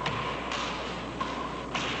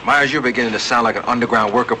 Myers, you're beginning to sound like an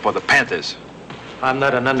underground worker for the Panthers. I'm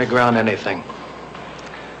not an underground anything.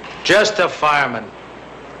 Just a fireman.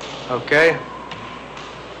 Okay?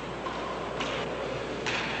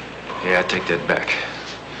 Yeah, I take that back.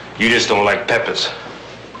 You just don't like peppers.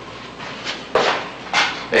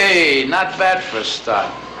 Hey, not bad for a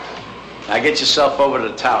start. Now get yourself over to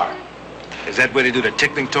the tower. Is that where they do the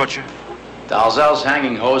tickling torture? Dalzell's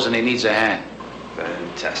hanging hose and he needs a hand.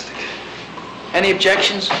 Fantastic. Any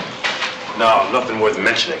objections? No, nothing worth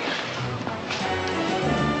mentioning.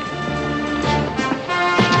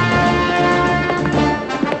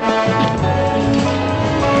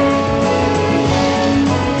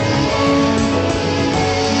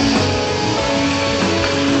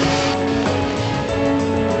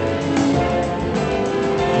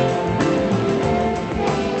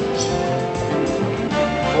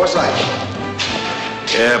 Forsyth,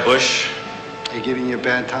 Yeah, Bush. they giving you a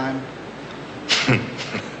bad time?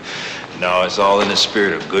 No, it's all in the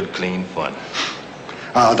spirit of good, clean fun.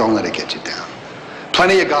 Oh, don't let it get you down.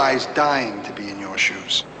 Plenty of guys dying to be in your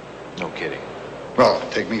shoes. No kidding. Well,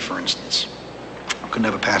 take me, for instance. I could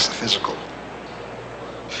never pass the physical.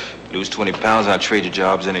 Lose 20 pounds, I'll trade your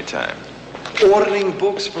jobs anytime. Ordering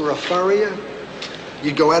books for a furrier?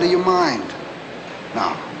 You'd go out of your mind.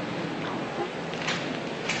 No.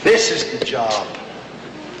 This is the job.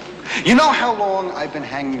 You know how long I've been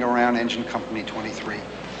hanging around Engine Company 23?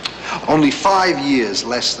 Only 5 years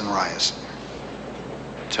less than Ryerson.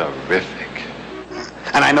 Terrific.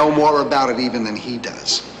 And I know more about it even than he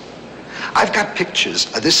does. I've got pictures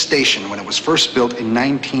of this station when it was first built in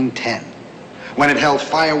 1910, when it held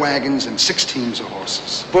fire wagons and 6 teams of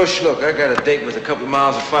horses. Bush, look, I got a date with a couple of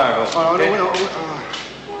miles of Firehouse. Oh, okay? No,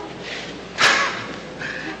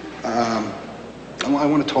 I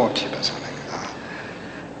want to talk to you about something.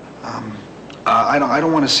 I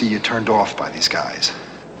don't want to see you turned off by these guys.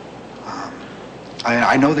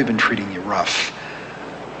 I know they've been treating you rough.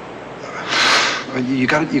 You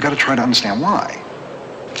got to try to understand why.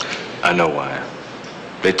 I know why.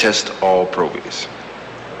 They test all probies.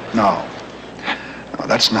 No,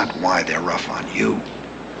 that's not why they're rough on you.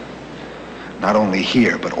 Not only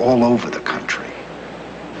here, but all over the country.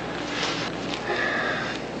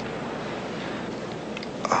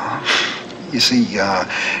 You see,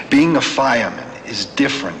 being a fireman is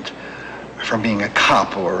different from being a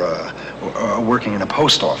cop or working in a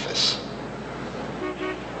post office.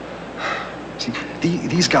 See,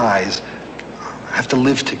 these guys have to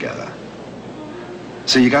live together.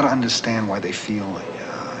 So you got to understand why they feel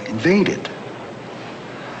invaded.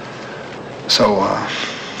 So,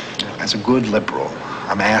 as a good liberal,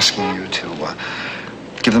 I'm asking you to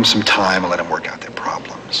give them some time and let them work out their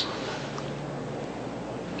problems.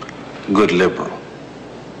 Good liberal.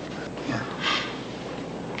 Yeah.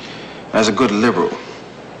 As a good liberal,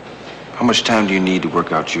 how much time do you need to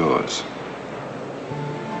work out yours?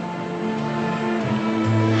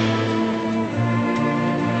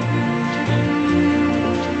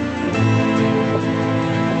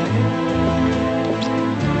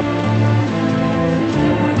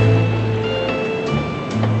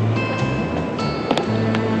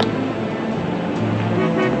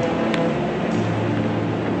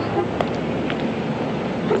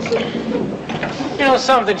 You know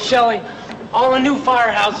something, Shelley? All the new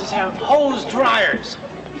firehouses have hose dryers.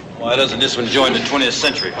 Why doesn't this one join the 20th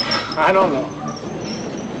century? I don't know.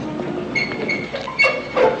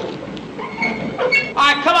 All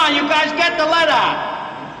right, come on, you guys, get the lead out.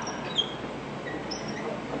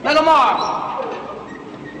 Little more.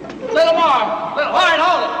 Little more. All right,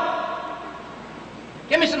 hold it.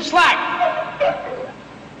 Give me some slack.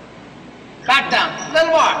 Back down.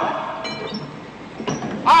 Little more.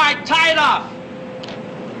 All right, tie it off.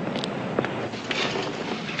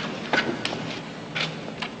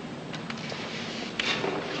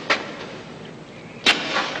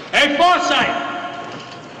 Hey,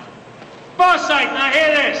 Forsythe, now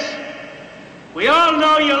hear this. We all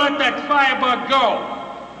know you let that firebug go,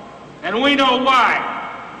 and we know why.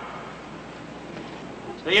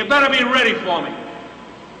 So you better be ready for me.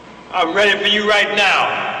 I'm ready for you right now.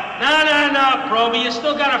 No, Proby, you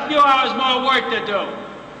still got a few hours more work to do.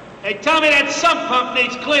 They tell me that sump pump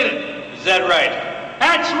needs cleaning. Is that right?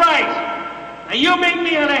 That's right. Now you meet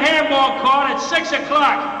me on a handball court at 6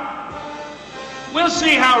 o'clock. We'll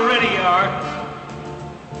see how ready you are.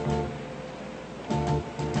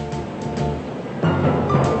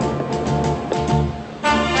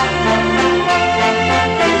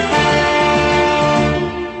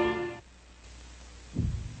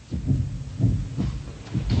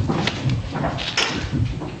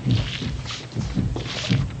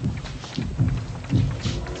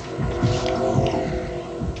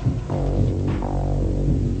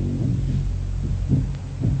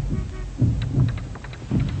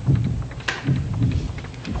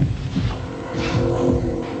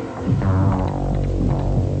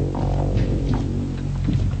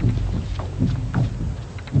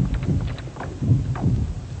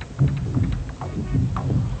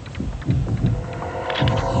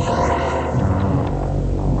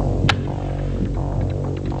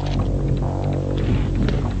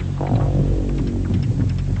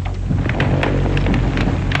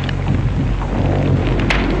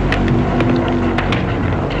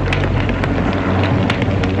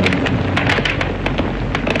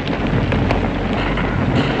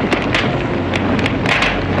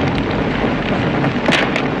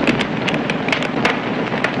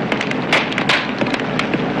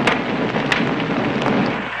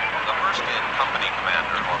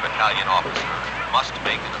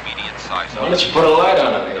 Why don't you put a light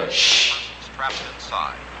on him here? Shh. Trapped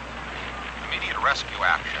inside. Immediate rescue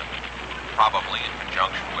action, probably in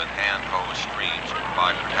conjunction with hand hose streams to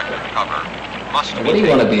provide protective cover, must be. What do you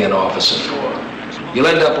want to be an officer for? You'll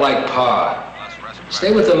end up like Pa.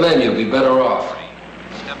 Stay with the men, you'll be better off.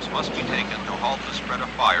 steps must be taken to halt the spread of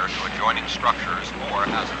fire to adjoining structures or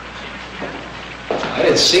hazards. I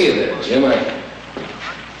didn't see you there, Jim.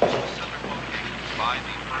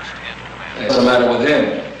 What's the matter with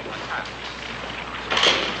him?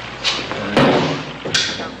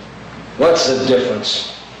 What's the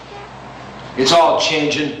difference? It's all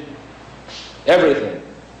changing. Everything.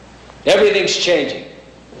 Everything's changing.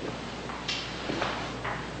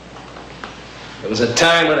 There was a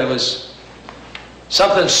time when it was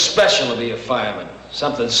something special to be a fireman.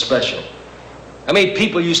 Something special. I mean,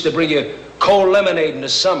 people used to bring you cold lemonade in the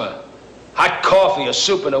summer, hot coffee or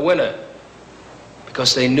soup in the winter,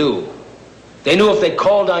 because they knew. They knew if they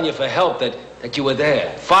called on you for help that you were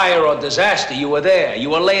there. Fire or disaster, you were there. You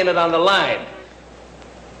were laying it on the line.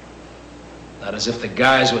 Not as if the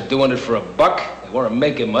guys were doing it for a buck. They weren't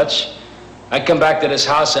making much. I'd come back to this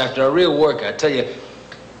house after a real work. I tell you,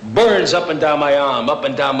 burns up and down my arm, up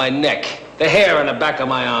and down my neck. The hair on the back of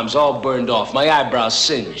my arms all burned off. My eyebrows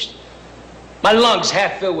singed. My lungs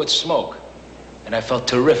half filled with smoke. And I felt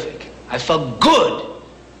terrific. I felt good.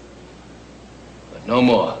 But no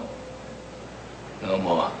more. No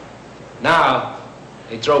more. Now,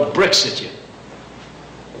 they throw bricks at you.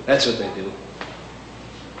 That's what they do.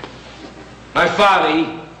 My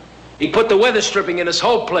father, he put the weather stripping in his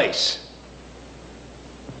whole place.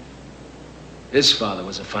 His father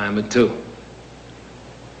was a fireman, too.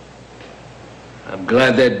 I'm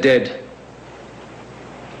glad they're dead.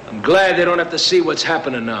 I'm glad they don't have to see what's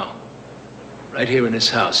happening now. Right here in this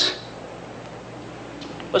house.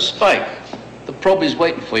 But Spike, the probie's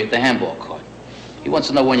waiting for you at the handball court. He wants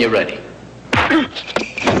to know when you're ready.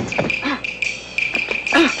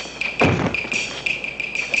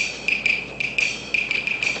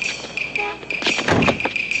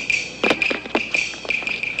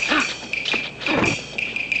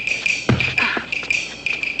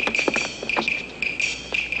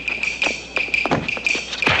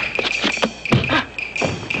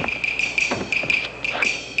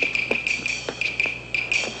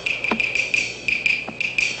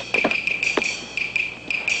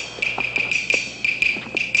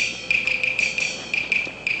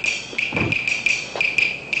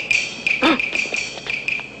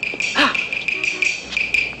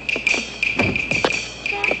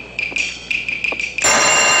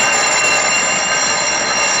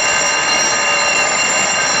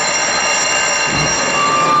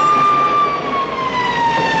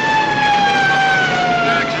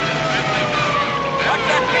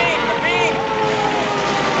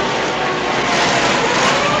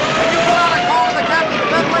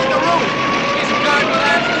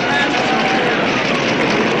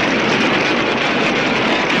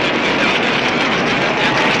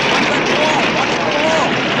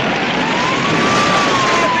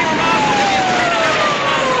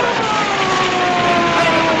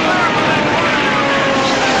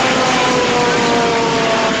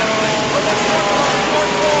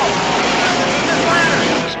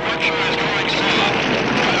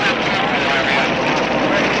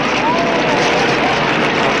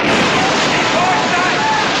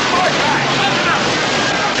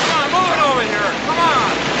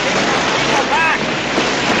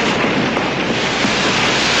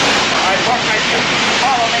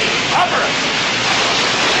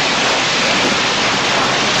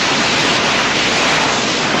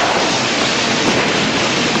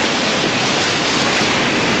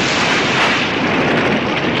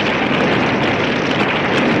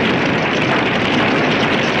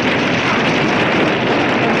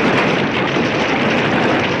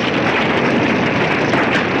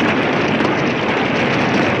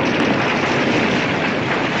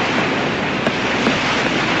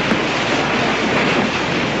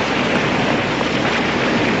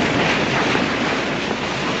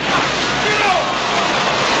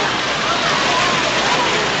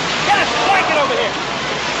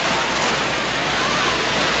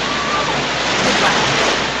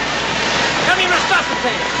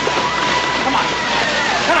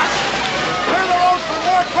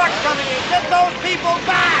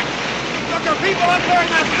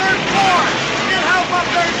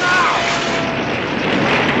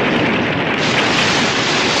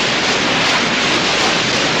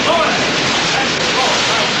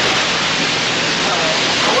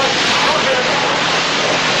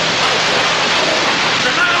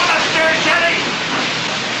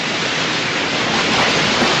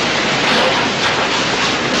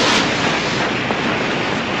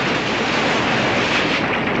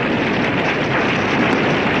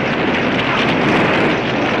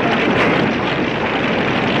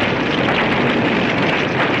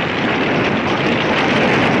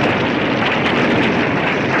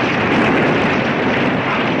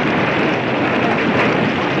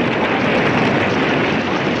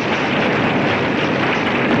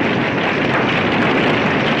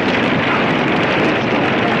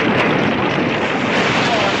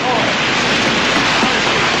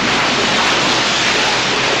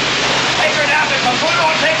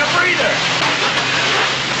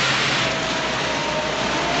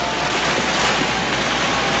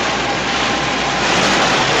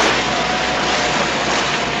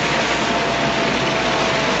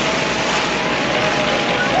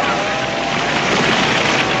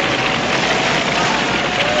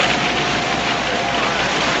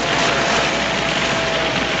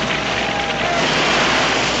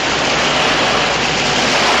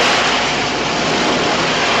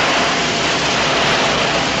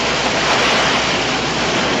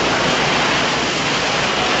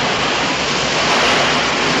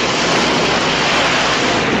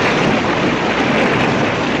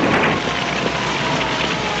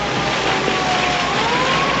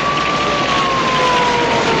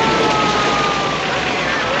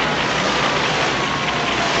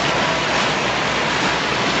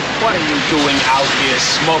 doing out here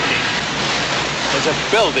smoking? There's a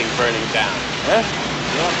building burning down. Huh?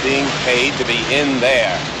 You're being paid to be in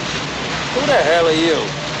there. Who the hell are you?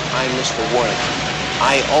 I'm Mr. Warrington.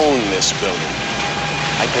 I own this building.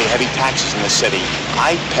 I pay heavy taxes in the city.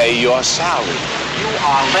 I pay your salary. You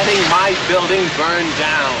are letting my building burn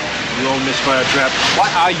down. You own this fire trap?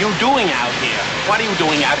 What are you doing out here? What are you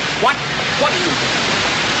doing out here? What are you doing?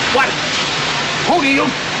 What? Who do you...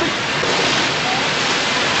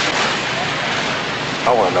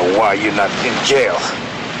 I want to know why you're not in jail.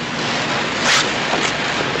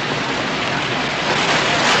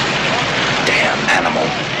 Damn animal.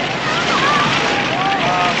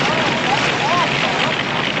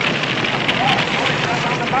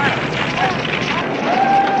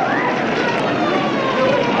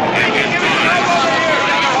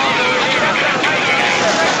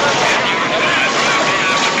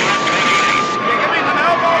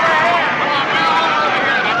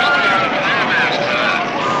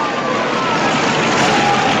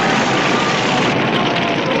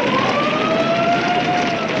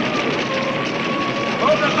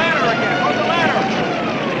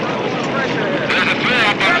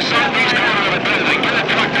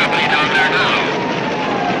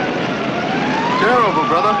 Terrible,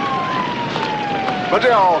 brother. But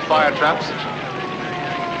they're all fire traps.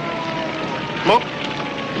 Smoke?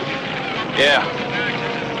 Yeah.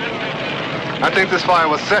 I think this fire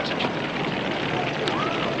was set.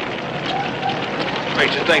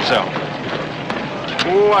 Makes you think so?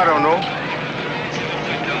 Oh, I don't know.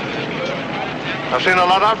 I've seen a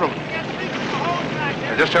lot of them.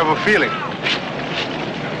 I just have a feeling.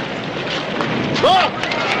 Look!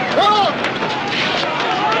 Look!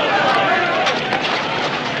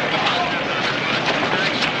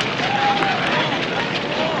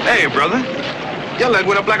 Hey, brother. Your leg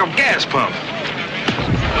went up like a gas pump.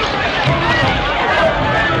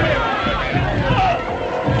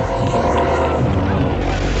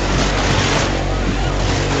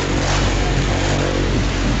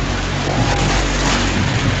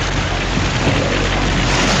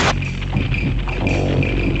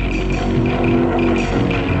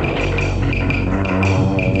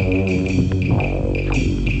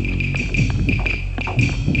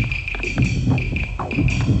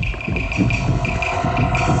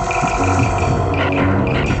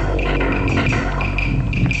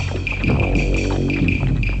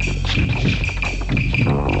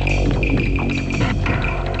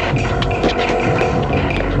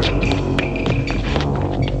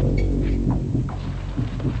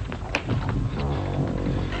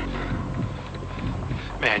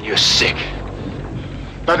 Man, you're sick.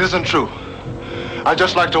 That isn't true. I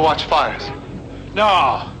just like to watch fires.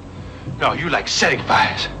 No, you like setting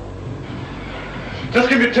fires. Just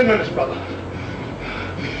give me 10 minutes, brother.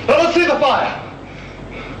 Let us see the fire.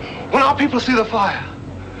 When our people see the fire,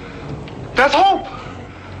 there's hope.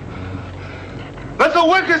 Let the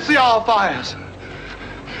wicked see our fires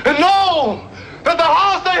and know that the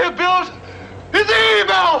house they have built is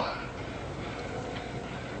evil.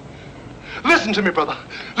 Listen to me, brother.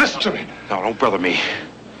 Listen to me. No, don't brother me.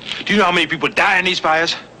 Do you know how many people die in these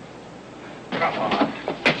fires? Come on.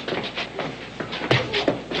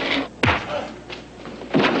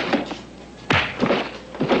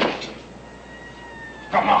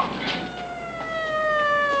 Come on.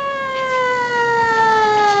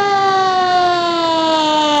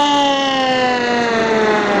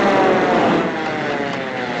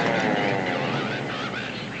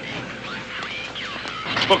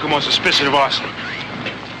 Book him on suspicion of arson.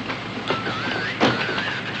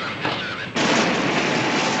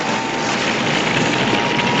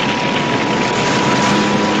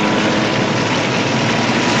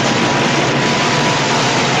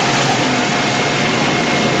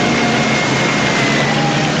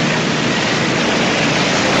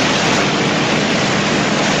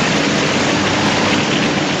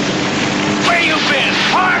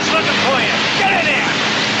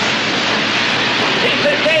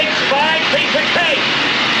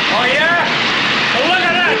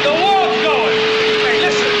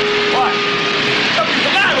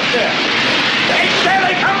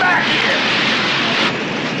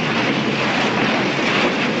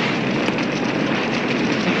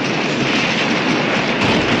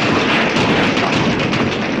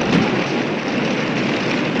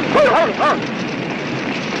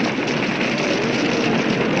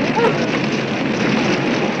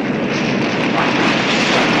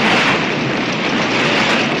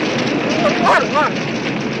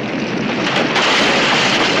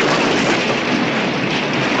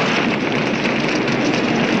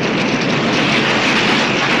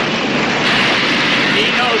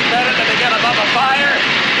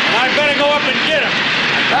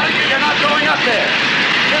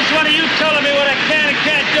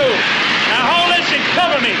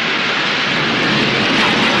 Cover me!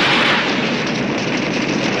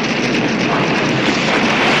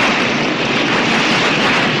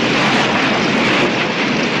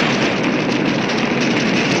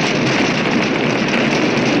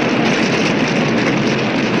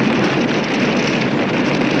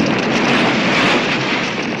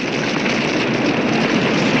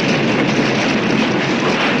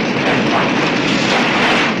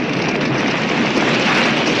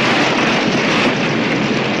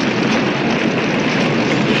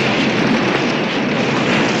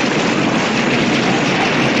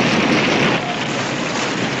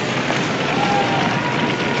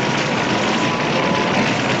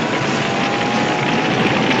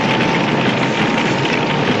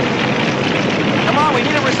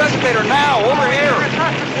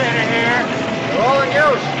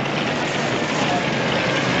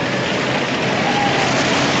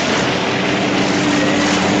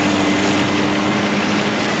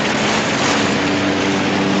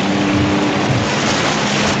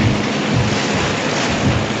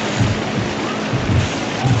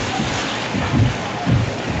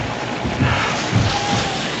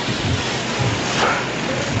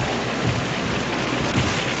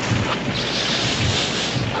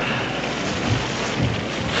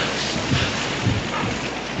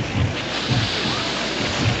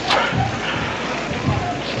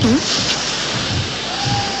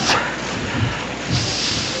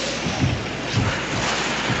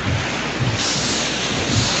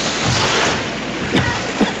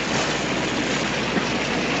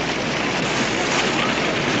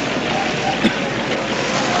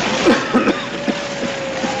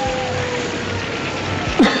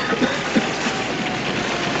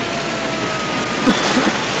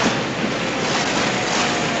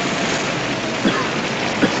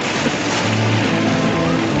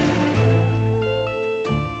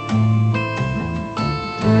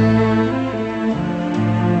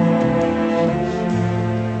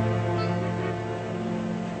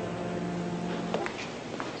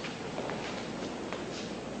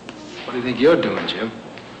 What do you think you're doing, Jim?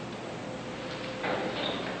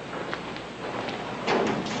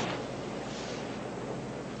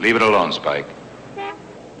 Leave it alone, Spike.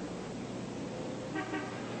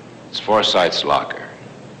 It's Forsythe's locker.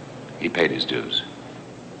 He paid his dues.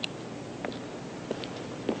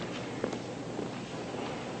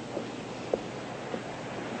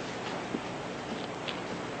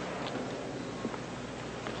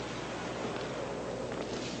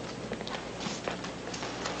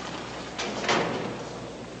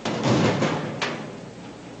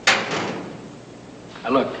 Now,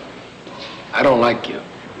 look, I don't like you.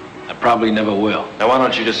 I probably never will. Now, why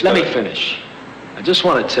don't you just Let me finish. I just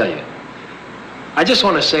want to tell you. I just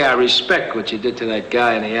want to say I respect what you did to that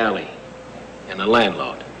guy in the alley and the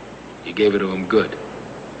landlord. You gave it to him good.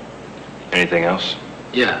 Anything else?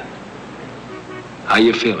 Yeah. How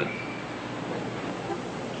you feeling?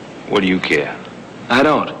 What do you care? I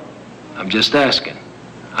don't. I'm just asking.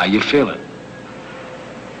 How you feeling?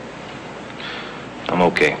 I'm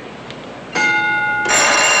okay.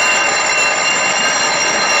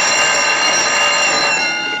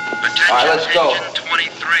 Attention, All right, let's go. Engine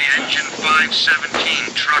 23, engine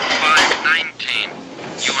 517, truck 519.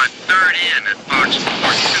 You are third in at box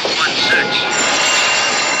 4216.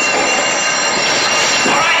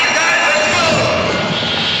 All right, you guys, let's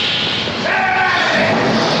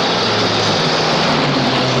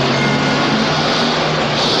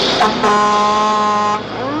move!